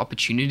unique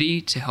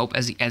opportunity to help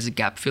as a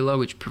gap filler,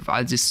 which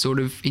provides this sort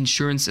of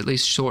insurance, at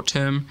least short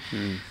term,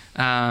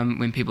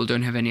 when people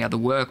don't have any other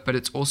work. But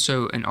it's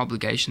also an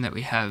obligation that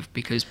we have,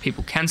 because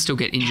people can still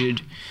get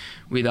injured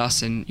with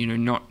us and,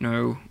 not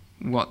know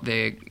what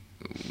they're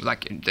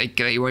like.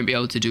 They won't be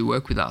able to do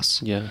work with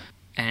us. Yeah.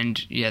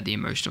 And the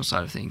emotional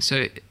side of things. So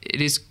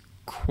it is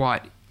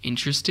quite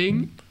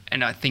interesting,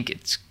 and I think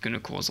it's going to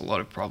cause a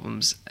lot of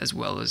problems, as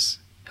well as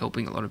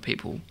helping a lot of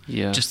people.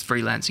 Yeah. Just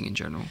freelancing in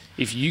general.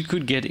 If you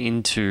could get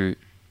into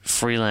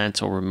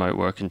freelance or remote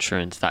work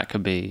insurance, that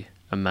could be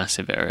a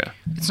massive area.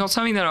 It's not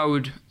something that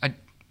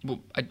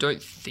I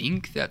don't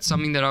think that's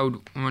something that I would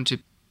want to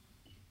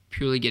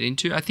purely get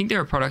into. I think there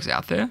are products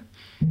out there.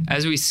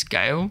 As we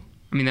scale,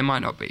 there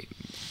might not be.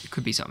 It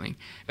could be something.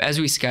 But as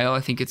we scale,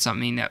 I think it's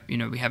something that,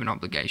 we have an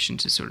obligation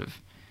to sort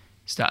of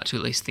start to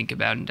at least think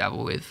about and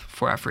dabble with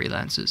for our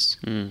freelancers.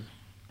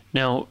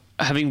 Now,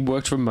 having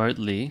worked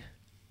remotely,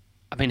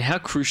 how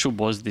crucial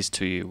was this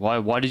to you?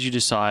 Why did you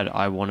decide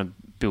I want to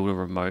build a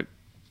remote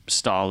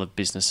style of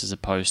business as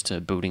opposed to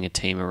building a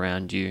team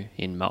around you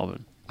in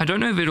Melbourne? I don't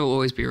know if it'll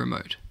always be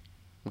remote.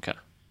 Okay.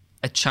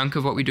 A chunk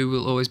of what we do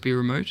will always be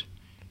remote,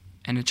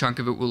 and a chunk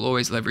of it will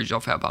always leverage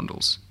off our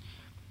bundles.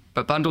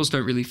 But bundles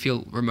don't really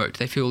feel remote.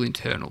 They feel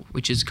internal,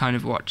 which is kind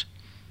of what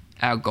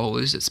our goal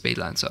is at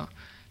Speedlancer.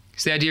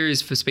 So the idea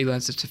is for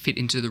Speedlancer to fit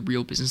into the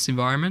real business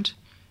environment,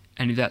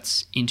 and if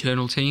that's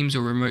internal teams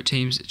or remote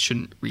teams, it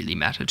shouldn't really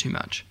matter too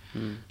much.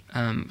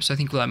 So I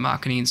think like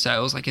marketing and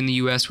sales, like in the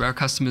US where our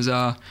customers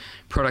are,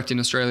 product in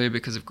Australia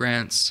because of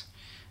grants,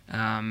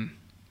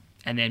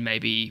 and then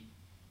maybe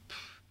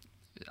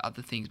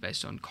other things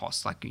based on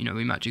cost, like, you know,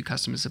 we might do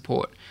customer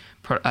support,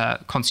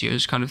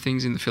 concierge kind of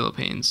things in the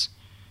Philippines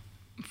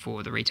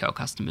for the retail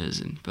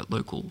customers, but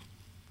local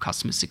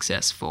customer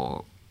success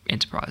for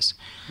enterprise.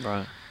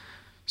 Right.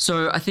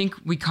 So I think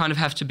we kind of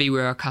have to be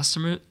where our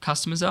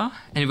customers are.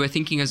 And if we're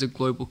thinking as a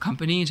global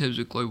company in terms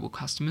of global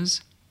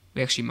customers,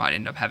 we actually might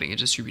end up having a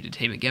distributed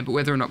team again. But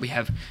whether or not we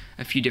have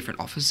a few different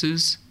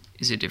offices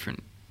is a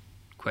different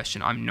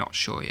question. I'm not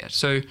sure yet.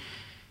 So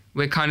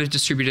we're kind of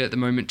distributed at the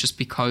moment just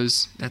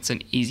because that's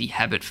an easy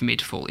habit for me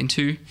to fall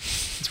into.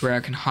 It's where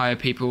I can hire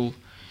people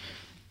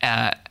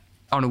on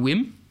a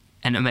whim,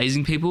 and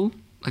amazing people.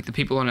 Like the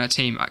people on our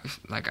team,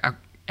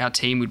 our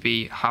team would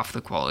be half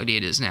the quality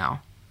it is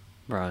now.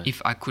 Right.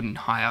 If I couldn't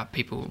hire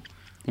people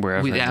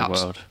Wherever in the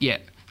world. Yeah,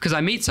 because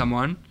I meet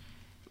someone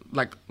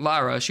like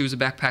Lara. She was a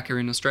backpacker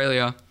in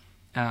Australia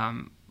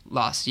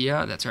last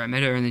year. That's where I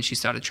met her, and then she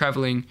started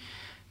traveling,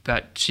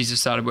 but she's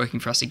just started working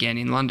for us again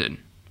in London.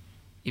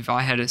 If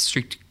I had a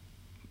strict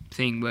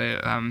thing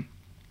where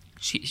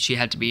she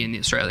had to be in the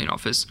Australian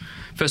office,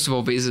 first of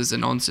all, visas are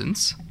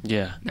nonsense.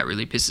 Yeah. That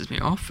really pisses me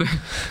off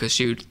because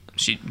she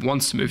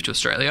wants to move to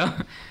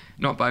Australia,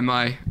 not by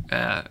my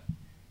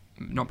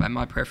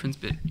preference,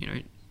 but you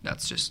know,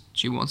 that's just,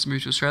 she wants to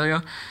move to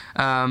Australia.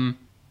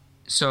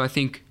 So I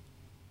think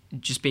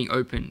just being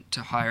open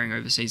to hiring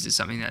overseas is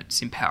something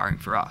that's empowering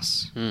for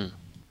us.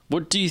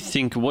 What do you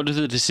think? What are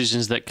the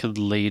decisions that could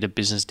lead a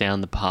business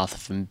down the path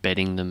of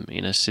embedding them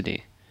in a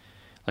city?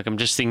 Like, I'm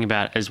just thinking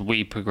about as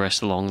we progress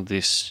along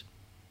this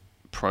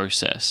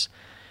process,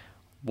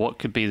 what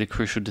could be the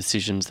crucial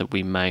decisions that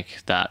we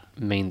make that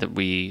mean that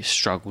we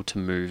struggle to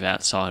move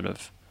outside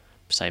of,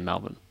 say,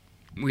 Melbourne?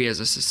 We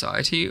as a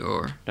society,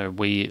 or? No,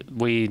 we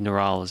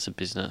Neural as a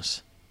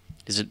business.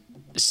 Is it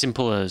as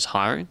simple as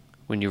hiring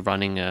when you're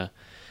running a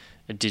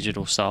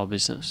digital style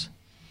business?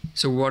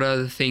 So what are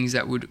the things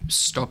that would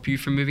stop you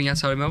from moving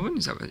outside of Melbourne?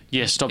 Is that what?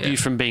 Yeah, stop you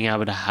from being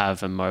able to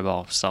have a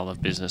mobile style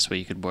of business where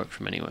you could work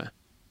from anywhere.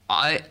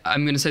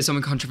 I'm going to say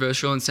something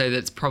controversial and say that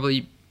it's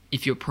probably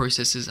if your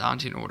processes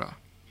aren't in order.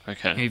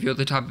 Okay. If you're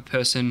the type of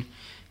person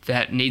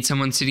that needs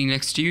someone sitting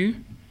next to you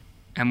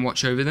and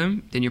watch over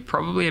them, then you're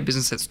probably a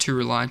business that's too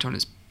reliant on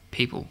its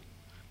people.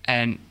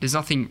 And there's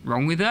nothing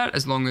wrong with that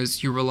as long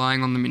as you're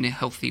relying on them in a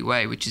healthy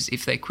way, which is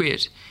if they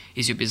quit,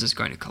 is your business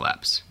going to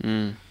collapse?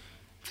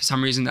 For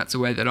some reason, that's the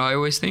way that I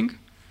always think.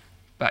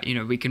 But, you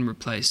know, we can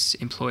replace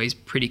employees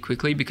pretty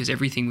quickly because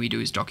everything we do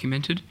is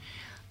documented.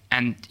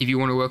 And if you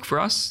want to work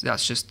for us,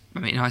 that's just, I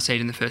mean, I say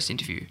it in the first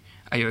interview,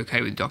 are you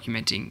okay with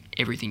documenting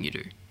everything you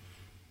do?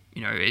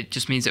 You know, it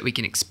just means that we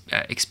can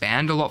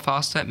expand a lot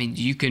faster. It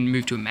means you can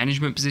move to a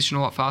management position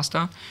a lot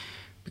faster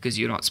because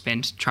you're not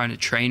spent trying to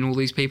train all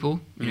these people.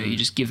 You know, you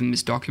just give them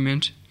this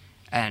document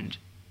and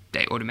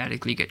they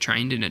automatically get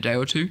trained in a day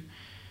or two.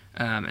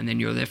 And then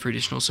you're there for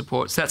additional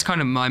support. So that's kind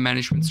of my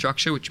management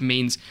structure, which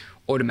means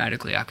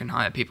automatically I can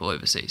hire people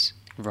overseas.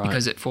 Right.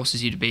 Because it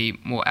forces you to be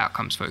more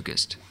outcomes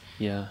focused.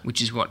 Yeah.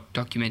 Which is what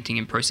documenting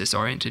and process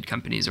oriented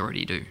companies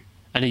already do.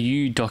 And are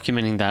you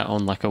documenting that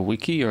on like a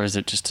wiki or is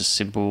it just a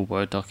simple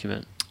Word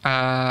document?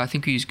 I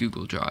think we use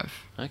Google Drive.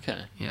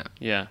 Okay. Yeah.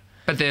 Yeah.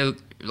 But they're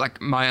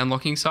like my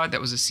unlocking site, that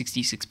was a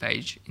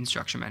 66-page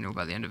instruction manual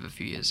by the end of a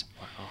few years.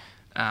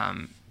 Wow.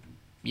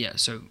 Yeah,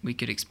 so we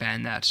could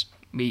expand that.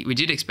 We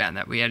did expand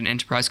that. We had an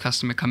enterprise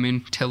customer come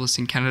in, tell us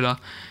in Canada.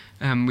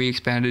 We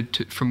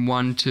expanded from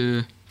 1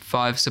 to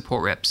 5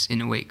 support reps in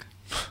a week.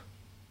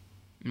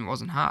 And it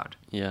wasn't hard.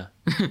 Yeah.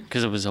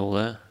 Because it was all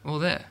there. All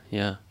there.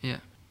 Yeah. Yeah.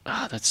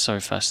 Ah, that's so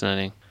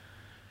fascinating.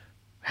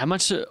 How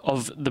much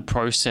of the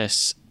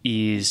process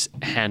is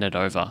handed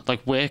over?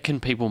 Like, where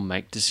can people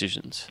make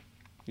decisions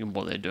in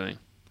what they're doing?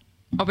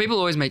 Oh, people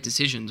always make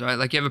decisions, right?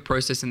 Like, you have a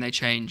process and they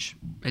change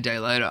a day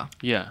later.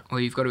 Yeah. Or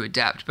you've got to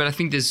adapt. But I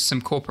think there's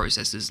some core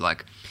processes,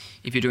 like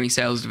if you're doing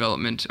sales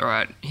development, all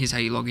right, here's how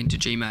you log into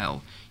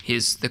Gmail.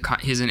 Here's an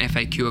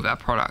FAQ of our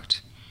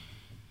product.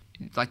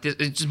 Like,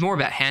 it's just more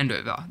about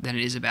handover than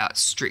it is about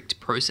strict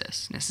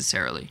process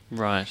necessarily.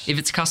 Right. If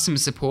it's customer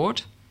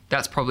support,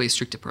 that's probably a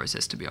stricter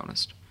process, to be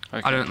honest.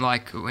 Okay. I don't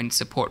like when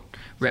support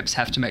reps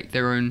have to make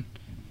their own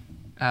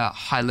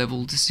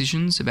high-level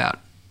decisions about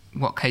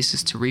what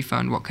cases to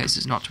refund, what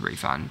cases not to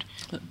refund.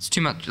 It's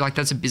too much. Like,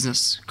 that's a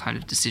business kind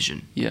of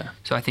decision. Yeah.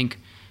 So I think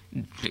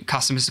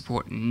customer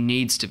support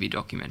needs to be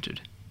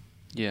documented.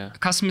 Yeah.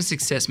 Customer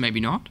success,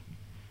 maybe not,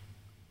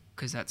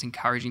 because that's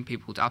encouraging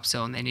people to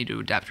upsell and they need to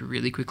adapt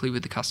really quickly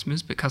with the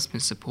customers. But customer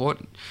support,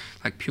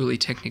 like purely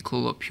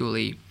technical or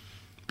purely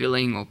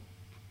billing or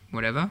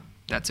whatever,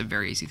 that's a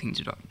very easy thing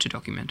to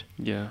document.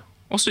 Yeah.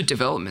 Also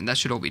development, that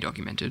should all be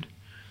documented.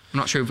 I'm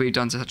not sure if we've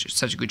done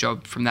such a good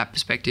job from that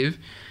perspective.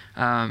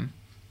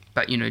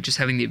 But, you know, just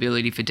having the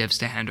ability for devs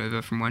to hand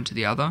over from one to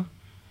the other,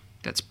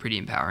 that's pretty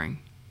empowering.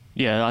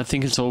 Yeah, I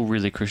think it's all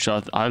really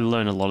crucial. I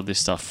learned a lot of this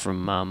stuff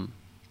from,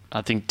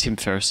 I think Tim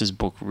Ferriss's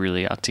book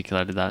really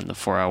articulated that in the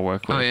 4-Hour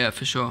Workweek. Oh, yeah,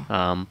 for sure.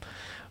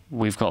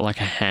 We've got like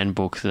a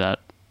handbook that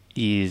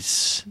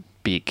is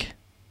big.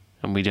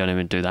 And we don't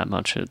even do that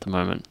much at the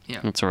moment.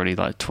 Yeah. It's already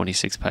like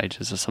 26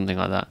 pages or something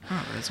like that.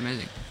 Oh, that's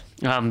amazing.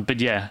 But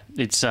yeah,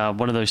 it's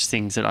one of those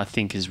things that I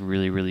think is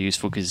really, really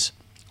useful because,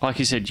 like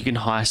you said, you can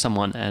hire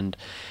someone and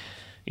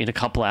in a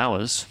couple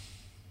hours,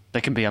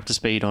 they can be up to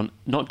speed on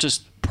not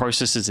just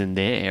processes in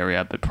their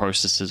area, but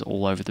processes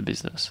all over the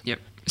business. Yep.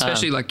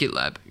 Especially like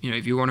GitLab.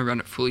 If you want to run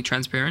it fully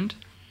transparent,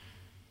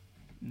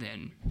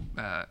 then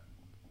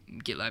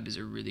GitLab is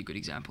a really good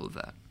example of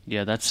that.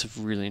 Yeah, that's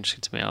really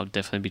interesting to me. I'll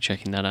definitely be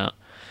checking that out.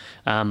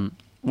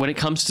 When it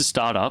comes to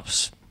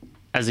startups,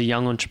 as a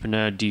young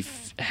entrepreneur,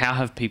 how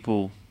have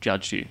people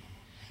judged you?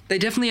 They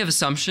definitely have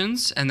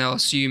assumptions, and they'll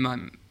assume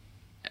I'm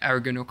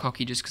arrogant or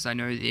cocky just because I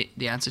know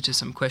the answer to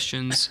some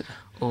questions.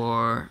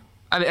 Or,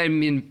 I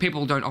mean,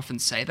 people don't often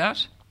say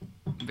that.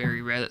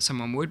 Very rare that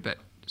someone would, but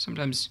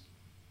sometimes,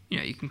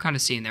 you can kind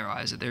of see in their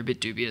eyes that they're a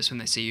bit dubious when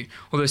they see you.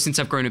 Although since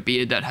I've grown a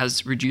beard, that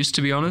has reduced,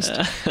 to be honest,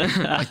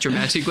 like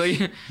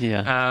dramatically.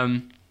 Yeah.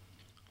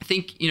 I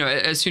think,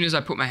 as soon as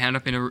I put my hand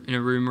up in a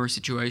room or a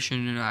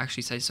situation and I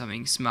actually say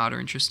something smart or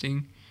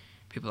interesting,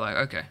 people are like,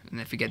 okay, and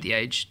they forget the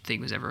age thing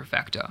was ever a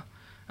factor.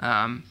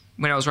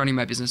 When I was running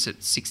my business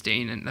at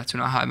 16, and that's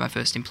when I hired my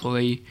first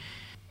employee,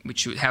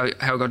 which was how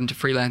I got into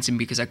freelancing,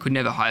 because I could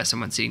never hire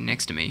someone sitting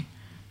next to me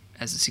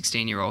as a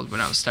 16-year-old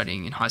when I was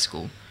studying in high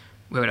school.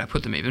 Where would I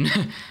put them even?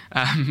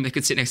 They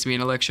could sit next to me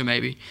in a lecture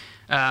maybe.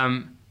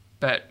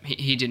 But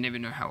he didn't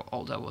even know how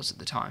old I was at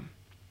the time.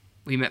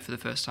 We met for the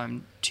first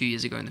time 2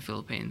 years ago in the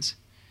Philippines.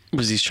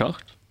 Was he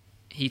shocked?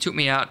 He took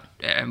me out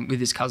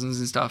with his cousins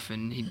and stuff,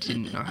 and he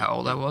didn't know how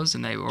old I was,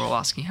 and they were all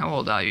asking, how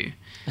old are you?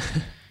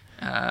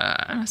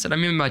 And I said,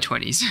 I'm in my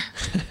 20s.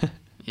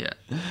 Yeah.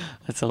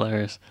 That's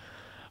hilarious.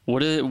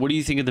 What do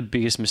you think are the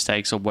biggest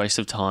mistakes or waste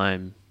of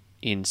time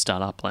in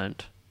startup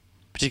land,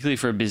 particularly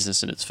for a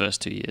business in its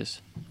first 2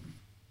 years?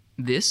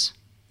 This?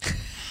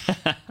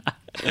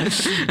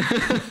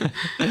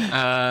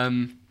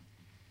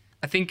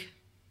 I think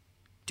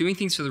doing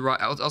things for the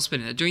right... I'll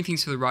spin it. Doing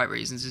things for the right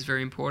reasons is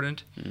very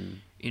important.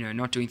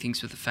 Not doing things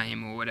for the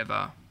fame or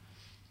whatever.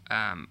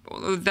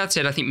 That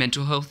said, I think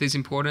mental health is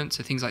important.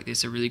 So things like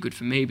this are really good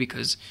for me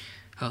because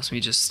it helps me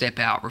just step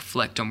out,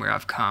 reflect on where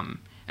I've come,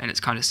 and it's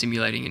kind of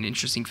stimulating and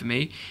interesting for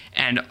me.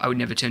 And I would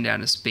never turn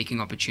down a speaking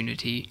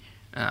opportunity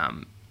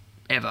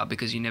ever,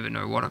 because you never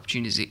know what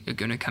opportunities are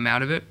going to come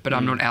out of it. But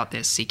I'm not out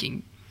there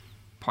seeking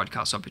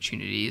podcast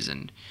opportunities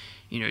and,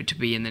 to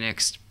be in the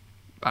next,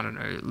 I don't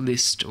know,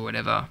 list or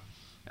whatever.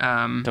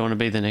 Don't want to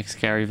be the next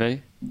Gary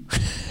Vee?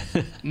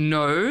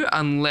 No,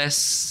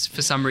 unless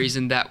for some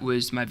reason that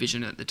was my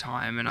vision at the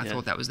time and I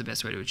thought that was the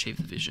best way to achieve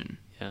the vision.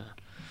 Yeah.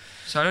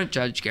 So I don't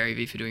judge Gary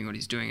Vee for doing what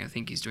he's doing. I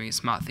think he's doing a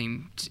smart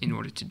thing in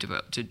order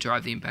to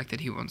drive the impact that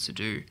he wants to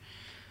do.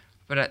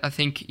 But I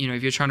think,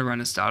 if you're trying to run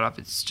a startup,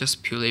 it's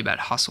just purely about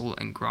hustle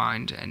and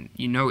grind, and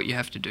you know what you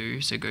have to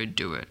do, so go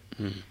do it.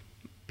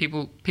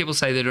 People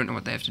say they don't know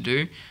what they have to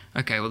do.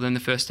 Okay, well then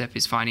the first step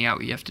is finding out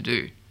what you have to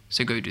do.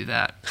 So go do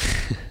that.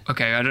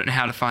 Okay, I don't know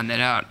how to find that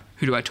out.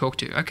 Who do I talk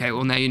to? Okay,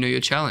 well now you know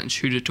your challenge.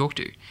 Who to talk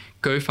to?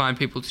 Go find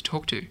people to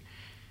talk to.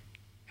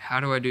 How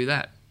do I do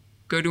that?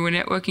 Go to a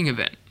networking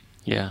event.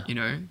 Yeah.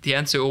 The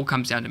answer all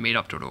comes down to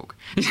meetup.org.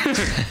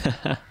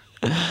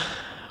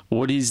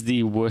 What is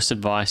the worst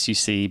advice you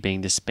see being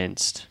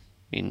dispensed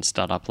in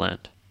startup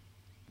land?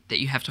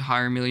 That you have to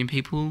hire 1 million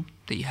people,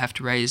 that you have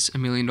to raise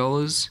 $1 million,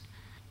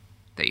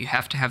 that you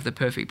have to have the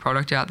perfect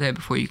product out there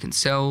before you can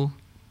sell,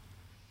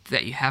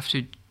 that you have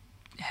to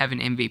have an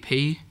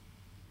MVP.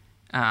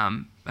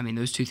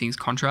 Those two things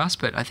contrast,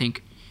 but I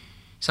think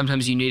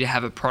sometimes you need to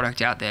have a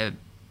product out there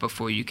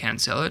before you can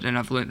sell it, and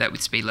I've learned that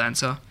with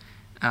Speedlancer.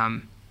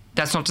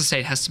 That's not to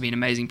say it has to be an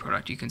amazing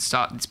product. You can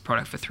start this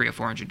product for $300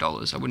 or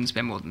 $400. I wouldn't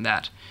spend more than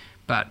that.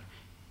 But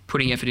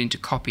putting effort into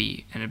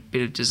copy and a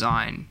bit of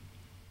design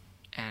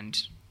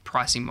and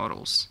pricing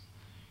models,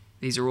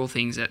 these are all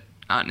things that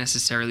aren't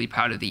necessarily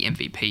part of the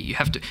MVP. You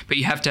have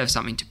to have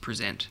something to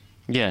present.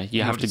 Yeah,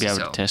 you have to be able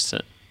to test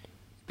it.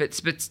 But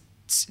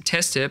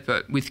test it,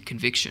 but with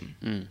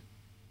conviction.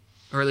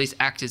 Or at least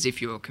act as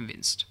if you're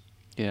convinced.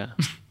 Yeah.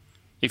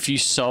 If you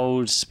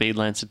sold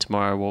Speedlancer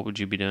tomorrow, what would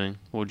you be doing?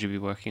 What would you be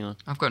working on?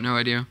 I've got no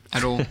idea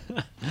at all,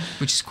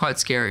 which is quite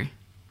scary.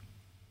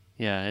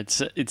 Yeah,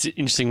 it's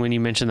interesting when you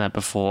mentioned that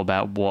before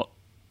about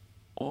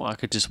I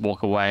could just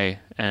walk away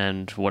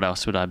and what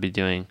else would I be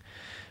doing?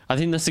 I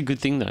think that's a good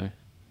thing though,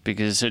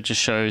 because it just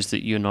shows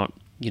that you're not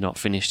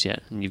finished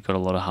yet and you've got a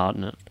lot of heart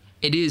in it.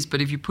 It is, but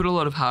if you put a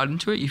lot of heart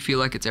into it, you feel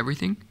like it's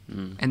everything.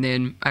 And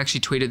then I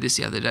actually tweeted this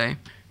the other day.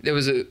 There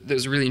was a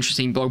really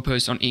interesting blog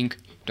post on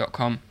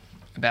Inc.com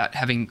about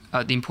having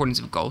the importance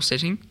of goal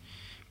setting,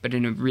 but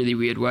in a really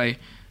weird way.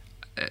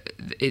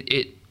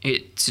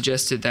 It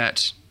suggested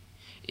that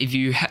if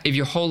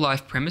your whole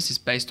life premise is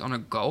based on a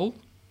goal,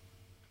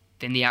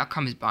 then the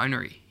outcome is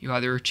binary. You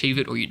either achieve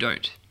it or you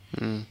don't.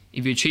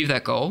 If you achieve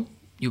that goal,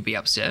 you'll be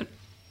upset.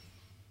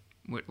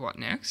 What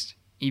next?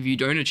 If you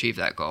don't achieve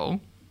that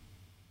goal,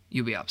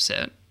 you'll be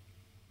upset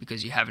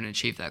because you haven't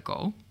achieved that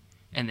goal.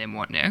 And then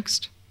what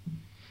next?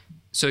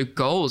 So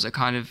goals are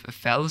kind of a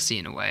fallacy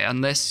in a way,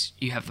 unless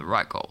you have the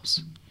right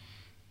goals.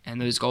 And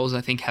those goals,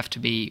 I think, have to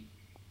be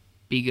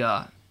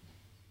bigger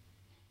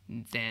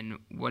than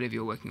whatever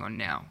you're working on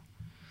now.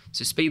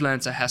 So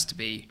Speedlancer has to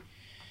be,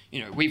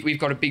 we've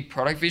got a big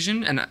product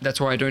vision, and that's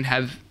why I don't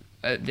have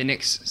the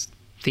next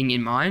thing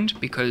in mind,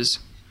 because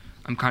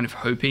I'm kind of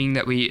hoping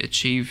that we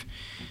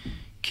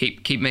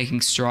keep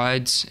making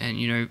strides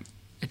and,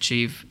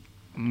 achieve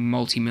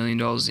multi-million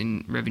dollars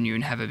in revenue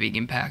and have a big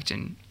impact,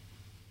 and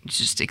it's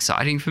just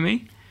exciting for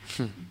me.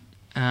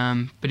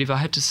 But if I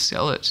had to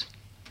sell it,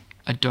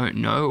 I don't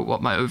know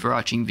what my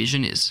overarching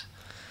vision is.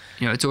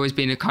 It's always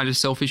been a kind of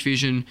selfish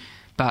vision,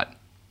 but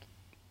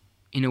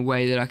in a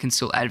way that I can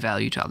still add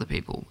value to other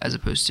people, as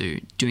opposed to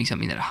doing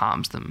something that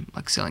harms them,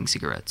 like selling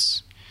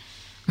cigarettes.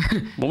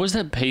 What was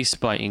that piece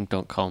by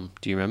Inc.com?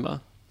 Do you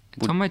remember?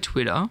 It's on my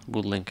Twitter.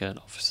 We'll link it,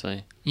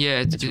 obviously. Yeah,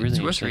 it's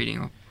really worth reading.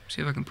 I'll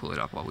see if I can pull it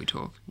up while we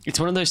talk. It's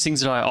one of those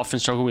things that I often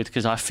struggle with,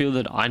 because I feel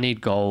that I need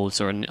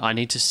goals, or I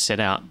need to set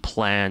out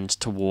plans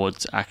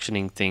towards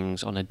actioning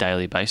things on a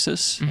daily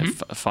basis.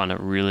 Mm-hmm. I find it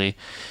really,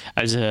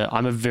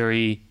 I'm a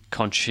very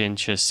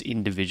conscientious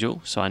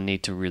individual, so I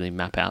need to really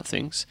map out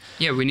things.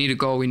 Yeah, we need a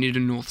goal. We need a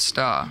North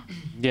Star.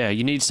 Yeah,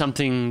 you need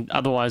something,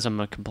 otherwise I'm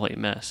a complete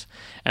mess.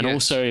 And Yes.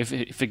 also,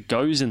 if it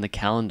goes in the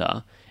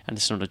calendar and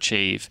it's not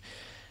achieved,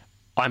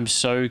 I'm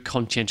so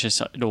conscientious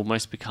it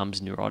almost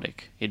becomes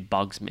neurotic. It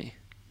bugs me.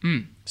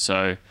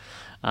 So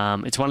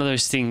it's one of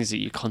those things that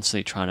you're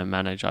constantly trying to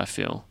manage, I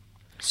feel.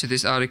 So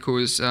this article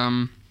is,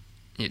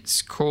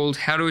 it's called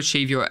How to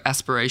Achieve Your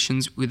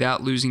Aspirations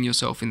Without Losing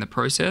Yourself in the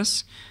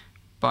Process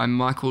by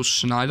Michael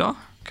Schneider.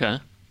 Okay.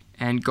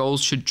 And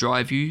Goals Should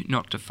Drive You,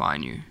 Not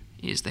Define You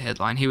is the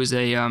headline. He was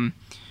striving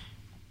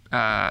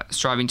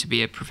to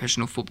be a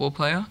professional football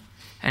player.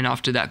 And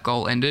after that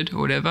goal ended or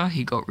whatever,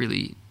 he got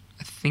really,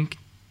 I think,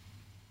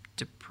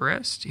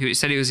 depressed. He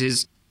said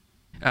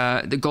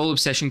the goal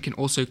obsession can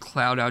also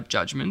cloud our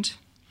judgment.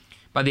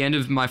 By the end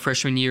of my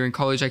freshman year in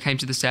college, I came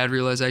to the sad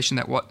realization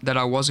that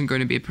I wasn't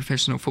going to be a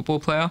professional football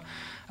player.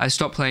 I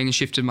stopped playing and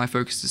shifted my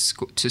focus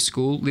to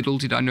school. Little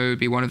did I know it would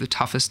be one of the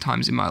toughest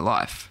times in my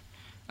life.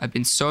 I've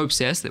been so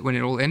obsessed that when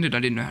it all ended, I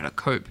didn't know how to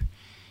cope.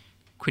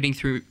 Quitting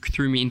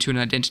threw me into an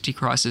identity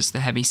crisis that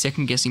had me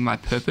second-guessing my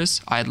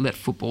purpose. I had let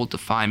football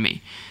define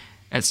me.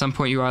 At some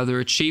point, you either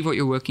achieve what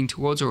you're working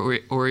towards or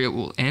it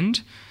will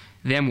end.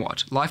 Then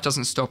what? Life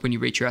doesn't stop when you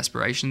reach your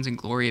aspirations, and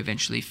glory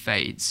eventually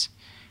fades.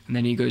 And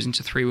then he goes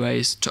into 3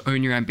 ways to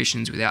own your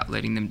ambitions without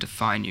letting them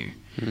define you,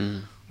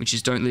 which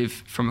is don't live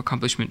from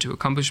accomplishment to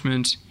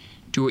accomplishment,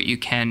 do what you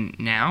can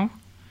now,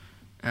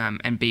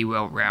 and be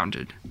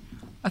well-rounded.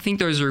 I think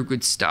those are a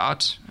good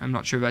start. I'm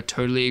not sure if I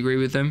totally agree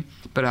with them,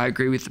 but I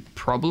agree with the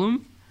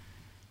problem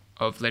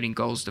of letting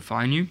goals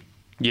define you.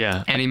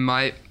 Yeah. And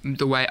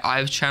the way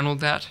I've channeled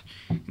that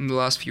in the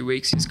last few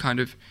weeks is kind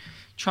of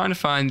trying to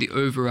find the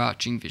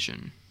overarching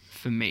vision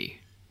for me.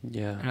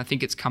 Yeah. And I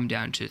think it's come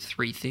down to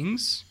 3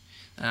 things.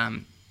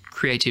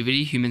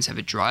 Creativity. Humans have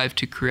a drive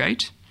to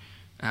create,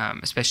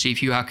 especially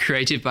if you are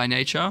creative by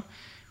nature,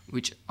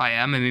 which I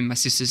am. I mean, my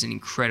sister's an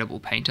incredible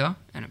painter,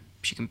 and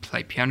she can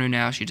play piano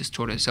now. She just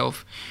taught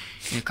herself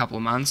in a couple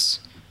of months.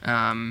 But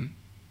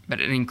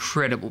an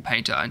incredible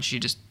painter, and she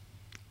just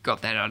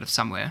got that out of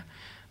somewhere.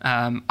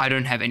 I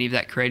don't have any of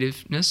that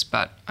creativeness,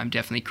 but I'm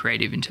definitely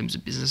creative in terms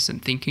of business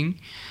and thinking.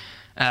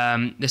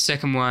 The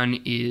second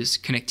one is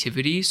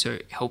connectivity, so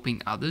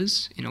helping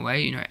others in a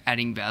way,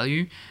 adding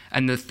value.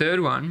 And the third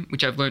one,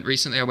 which I've learned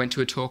recently, I went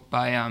to a talk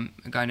by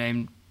a guy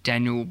named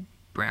Daniel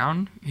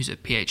Brown, who's a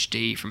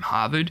PhD from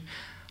Harvard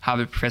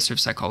professor of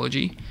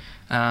psychology.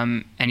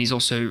 And he's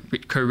also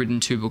co-written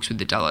 2 books with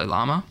the Dalai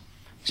Lama.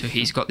 So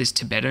he's got this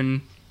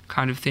Tibetan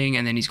kind of thing,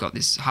 and then he's got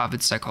this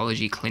Harvard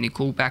psychology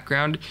clinical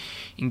background.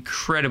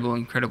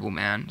 Incredible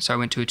man. So I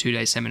went to a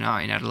 2-day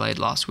seminar in Adelaide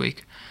last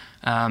week.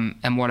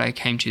 And what I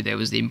came to there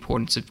was the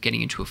importance of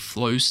getting into a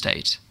flow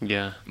state,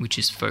 which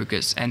is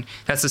focus. And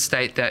that's a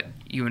state that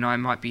you and I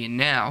might be in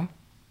now.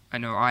 I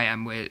know I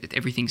am, where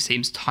everything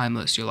seems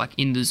timeless. You're like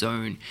in the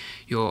zone.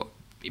 You're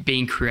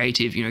being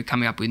creative,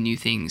 coming up with new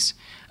things.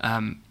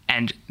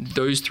 And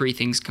those 3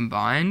 things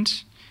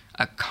combined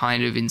are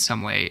kind of in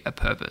some way a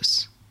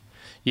purpose.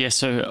 Yeah,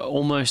 so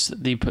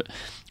almost this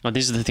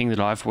is the thing that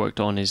I've worked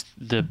on, is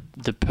the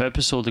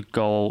purpose or the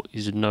goal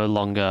is no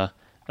longer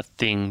a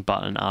thing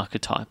but an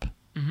archetype.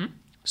 Mm-hmm.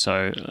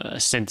 So a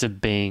sense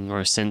of being or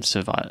a sense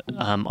of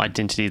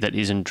identity that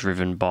isn't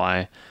driven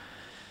by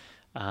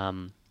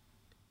not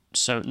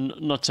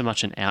so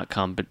much an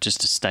outcome but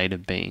just a state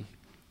of being.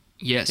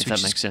 Yes, if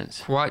that makes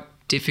sense. Quite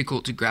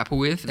difficult to grapple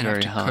with and Very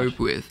have to hard. cope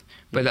with.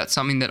 But that's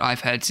something that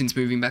I've had since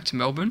moving back to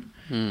Melbourne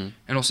and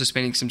also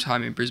spending some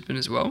time in Brisbane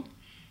as well.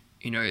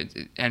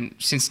 And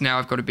since now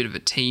I've got a bit of a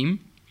team,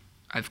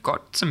 I've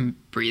got some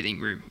breathing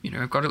room.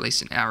 I've got at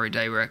least an hour a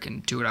day where I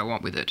can do what I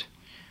want with it,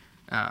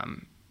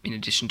 in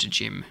addition to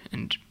gym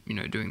and,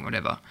 doing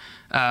whatever.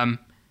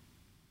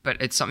 But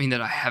it's something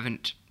that I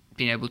haven't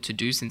been able to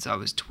do since I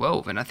was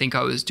 12. And I think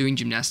I was doing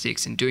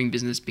gymnastics and doing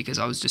business because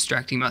I was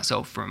distracting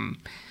myself from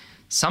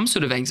some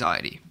sort of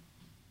anxiety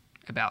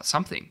about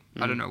something.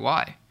 I don't know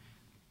why.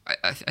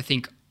 I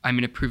think I'm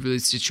in a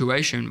privileged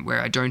situation where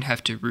I don't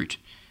have to root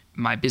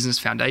my business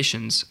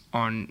foundations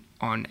on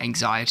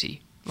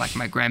anxiety, like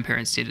my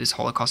grandparents did as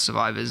Holocaust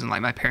survivors, and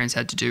like my parents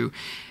had to do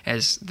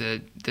as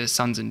the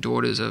sons and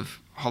daughters of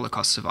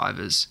Holocaust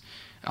survivors.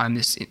 I'm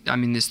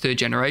in this third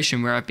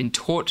generation where I've been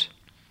taught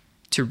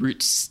to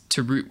root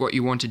what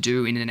you want to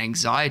do in an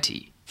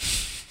anxiety.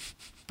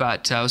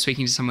 But I was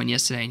speaking to someone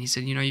yesterday, and he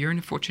said, you're in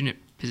a fortunate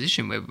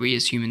position where we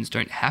as humans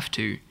don't have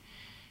to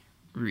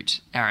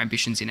root our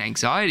ambitions in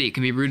anxiety. It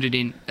can be rooted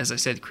in, as I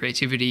said,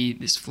 creativity,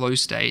 this flow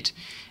state,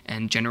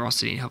 and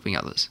generosity in helping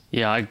others.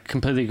 Yeah, I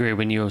completely agree.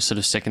 When you're sort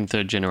of second,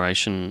 third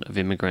generation of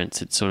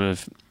immigrants, it's sort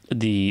of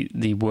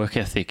the work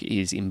ethic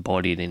is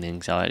embodied in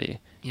anxiety.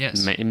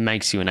 Yes. It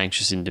makes you an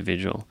anxious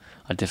individual.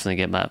 I definitely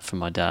get that from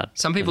my dad.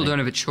 Some people don't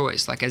have a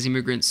choice. Like as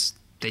immigrants,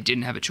 they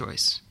didn't have a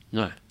choice.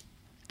 No.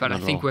 But I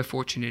think we're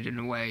fortunate in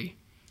a way.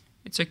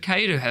 It's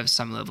okay to have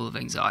some level of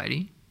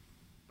anxiety,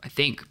 I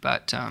think.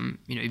 But,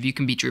 if you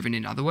can be driven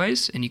in other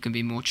ways and you can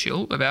be more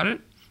chill about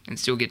it and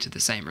still get to the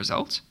same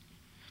result,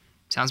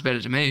 sounds better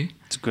to me.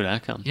 It's a good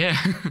outcome. Yeah.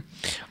 I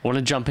want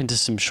to jump into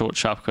some short,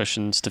 sharp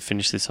questions to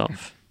finish this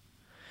off.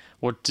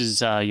 What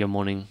does your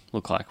morning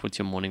look like? What's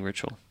your morning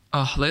ritual?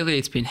 Oh, lately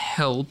it's been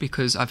hell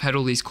because I've had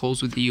all these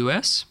calls with the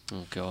US.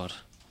 Oh, God.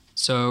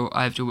 So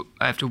I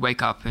have to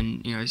wake up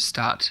and,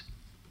 start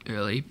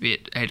early, be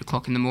at 8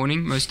 o'clock in the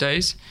morning most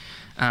days.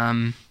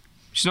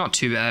 Which is not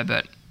too bad,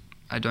 but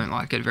I don't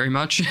like it very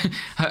much.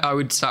 I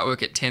would start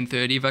work at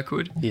 10:30 if I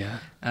could. Yeah.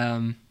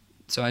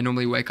 So I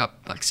normally wake up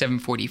like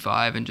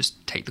 7:45 and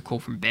just take the call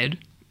from bed.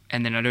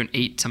 And then I don't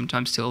eat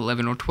sometimes till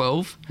 11 or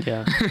 12.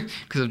 Yeah.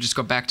 Because I've just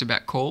got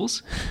back-to-back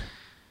calls.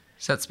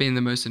 So that's been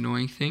the most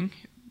annoying thing.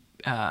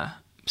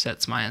 So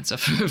that's my answer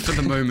for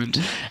the moment.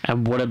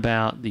 And what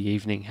about the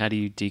evening? How do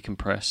you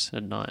decompress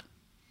at night?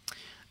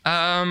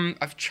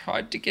 I've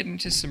tried to get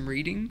into some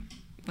reading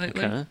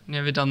lately. Okay.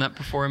 Never done that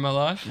before in my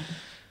life.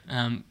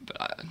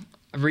 But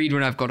I read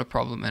when I've got a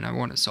problem and I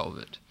want to solve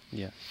it.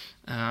 Yeah.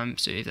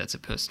 So if that's a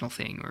personal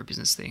thing or a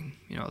business thing,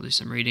 I'll do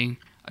some reading.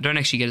 I don't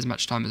actually get as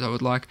much time as I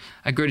would like.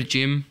 I go to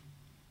gym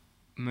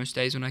most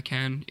days when I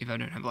can, if I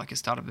don't have like a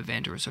startup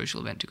event or a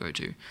social event to go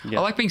to. Yeah.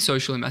 I like being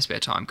social in my spare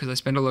time because I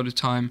spend a lot of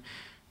time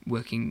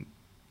working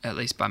at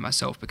least by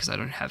myself because I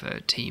don't have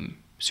a team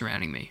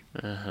surrounding me.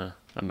 That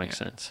makes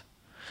sense.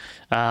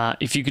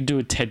 If you could do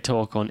a TED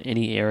Talk on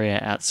any area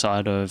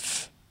outside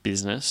of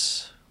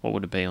business, what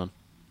would it be on?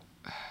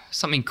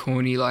 Something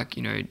corny like,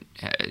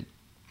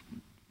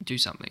 do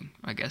something,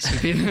 I guess,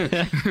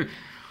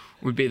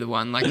 would be the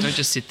one. Like, don't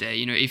just sit there.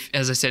 If,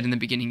 as I said in the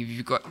beginning, if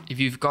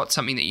you've got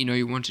something that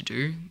you want to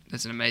do,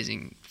 that's an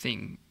amazing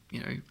thing.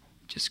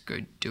 Just go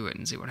do it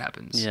and see what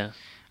happens. Yeah.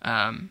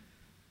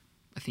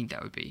 I think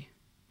that would be.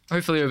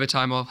 Hopefully, over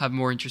time, I'll have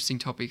more interesting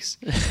topics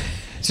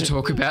to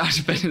talk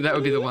about, but that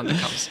would be the one that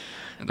comes.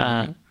 At the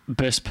moment.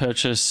 Best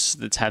purchase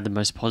that's had the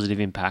most positive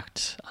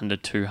impact under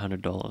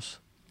 $200.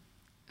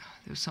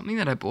 There was something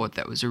that I bought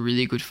that was a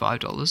really good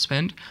 $5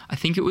 spend. I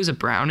think it was a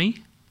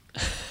brownie.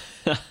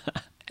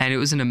 And it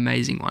was an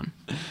amazing one.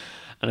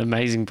 An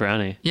amazing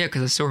brownie. Yeah,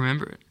 because I still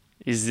remember it.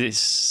 Is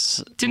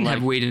this... Didn't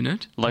have weed in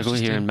it. Local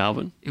here in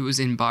Melbourne? It was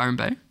in Byron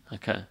Bay.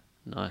 Okay,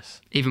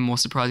 nice. Even more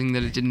surprising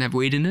that it didn't have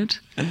weed in it.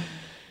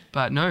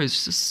 But no,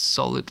 it's just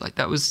solid. Like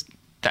that was...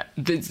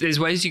 There's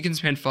ways you can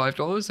spend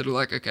 $5 that are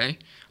like, okay,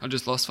 I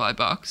just lost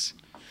 $5.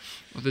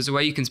 Or there's a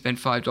way you can spend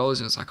 $5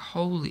 and it's like,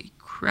 holy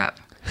crap.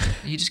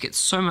 You just get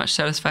so much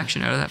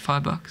satisfaction out of that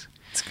 $5.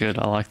 It's good.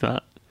 I like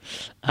that.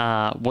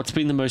 What's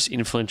been the most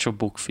influential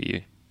book for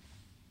you?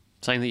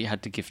 Something that you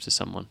had to gift to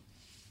someone.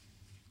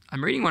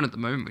 I'm reading one at the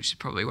moment, which is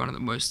probably one of the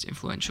most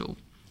influential.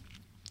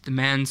 The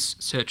Man's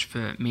Search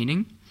for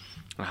Meaning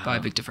by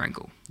Viktor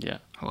Frankl. Yeah.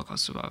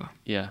 Holocaust survivor.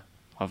 Yeah.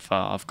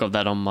 I've got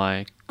that on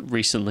my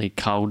recently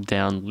culled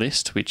down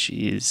list, which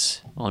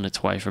is on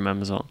its way from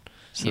Amazon.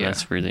 So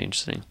that's really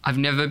interesting. I've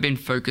never been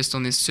focused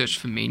on this search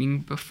for meaning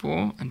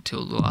before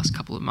until the last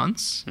couple of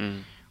months,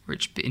 where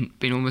it's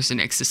been almost an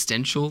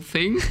existential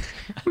thing,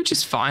 which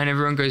is fine.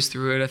 Everyone goes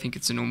through it. I think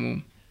it's a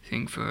normal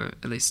thing for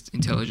at least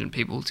intelligent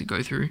people to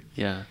go through.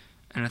 Yeah.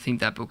 And I think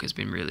that book has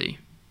been really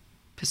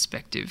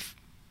perspective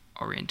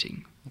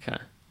orienting. Okay.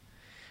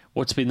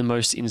 What's been the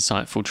most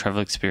insightful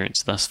travel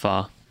experience thus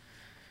far?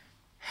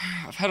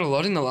 I've had a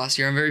lot in the last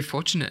year. I'm very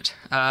fortunate.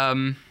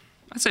 I'd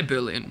say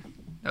Berlin.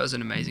 That was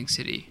an amazing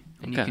city.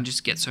 And you can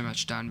just get so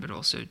much done, but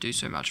also do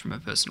so much from a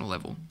personal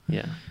level.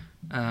 Yeah.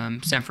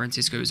 San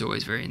Francisco is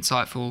always very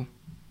insightful,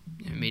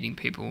 meeting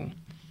people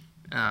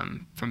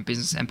from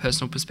business and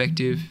personal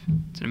perspective.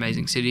 It's an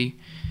amazing city.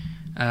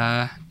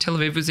 Tel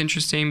Aviv was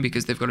interesting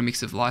because they've got a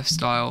mix of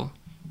lifestyle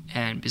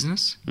and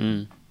business.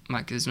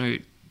 Like there's no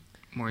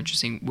more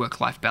interesting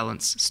work-life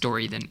balance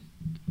story than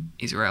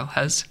Israel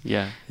has.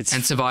 Yeah.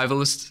 And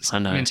survivalist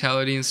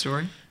mentality and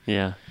story.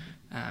 Yeah.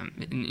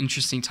 An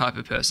interesting type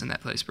of person that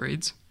place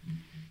breeds.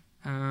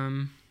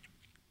 I'd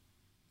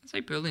say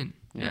Berlin.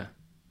 Yeah.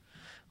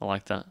 I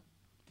like that.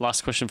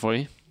 Last question for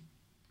you.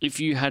 If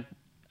you had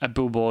a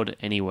billboard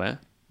anywhere,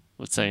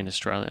 let's say in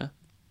Australia,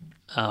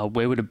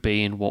 where would it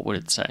be and what would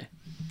it say?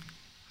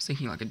 was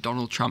thinking like a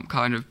Donald Trump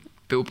kind of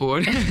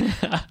billboard.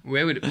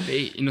 Where would it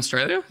be? In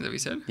Australia? Is that what you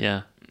said?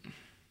 Yeah.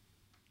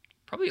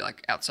 Probably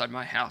like outside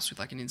my house with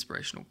like an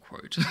inspirational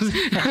quote.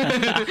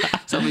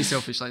 Something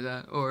selfish like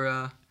that.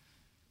 Or,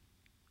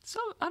 so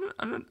I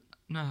don't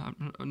know.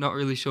 I'm not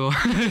really sure.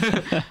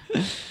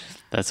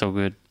 That's all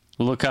good.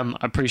 Well, look, I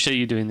appreciate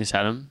you doing this,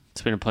 Adam.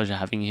 It's been a pleasure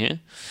having you here.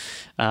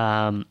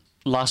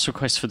 Last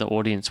request for the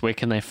audience. Where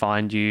can they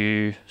find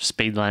you?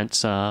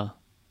 Speedlance,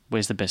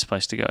 where's the best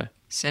place to go?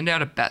 Send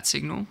out a bat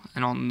signal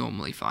and I'll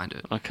normally find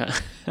it. Okay.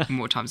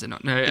 More times than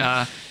not.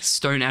 No,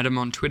 Stone Adam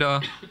on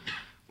Twitter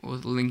or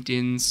the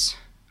LinkedIn's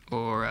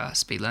or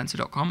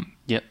speedlancer.com.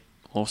 Yep.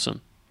 Awesome.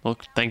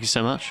 Look, thank you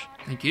so much.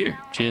 Thank you.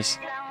 Cheers.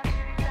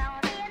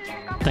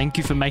 Thank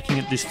you for making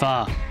it this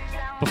far.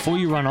 Before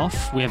you run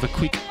off, we have a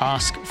quick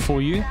ask for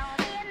you.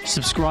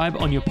 Subscribe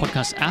on your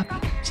podcast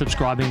app.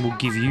 Subscribing will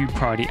give you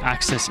priority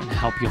access and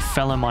help your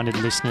fellow-minded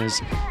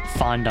listeners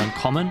find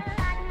Uncommon.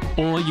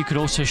 Or you could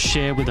also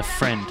share with a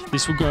friend.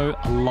 This will go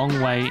a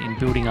long way in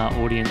building our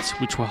audience,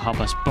 which will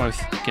help us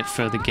both get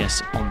further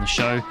guests on the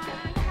show.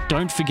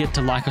 Don't forget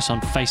to like us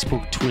on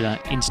Facebook, Twitter,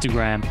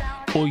 Instagram,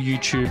 or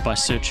YouTube by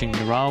searching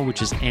Neural,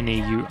 which is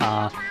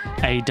Neurale.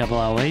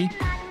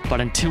 But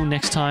until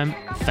next time,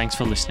 thanks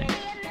for listening.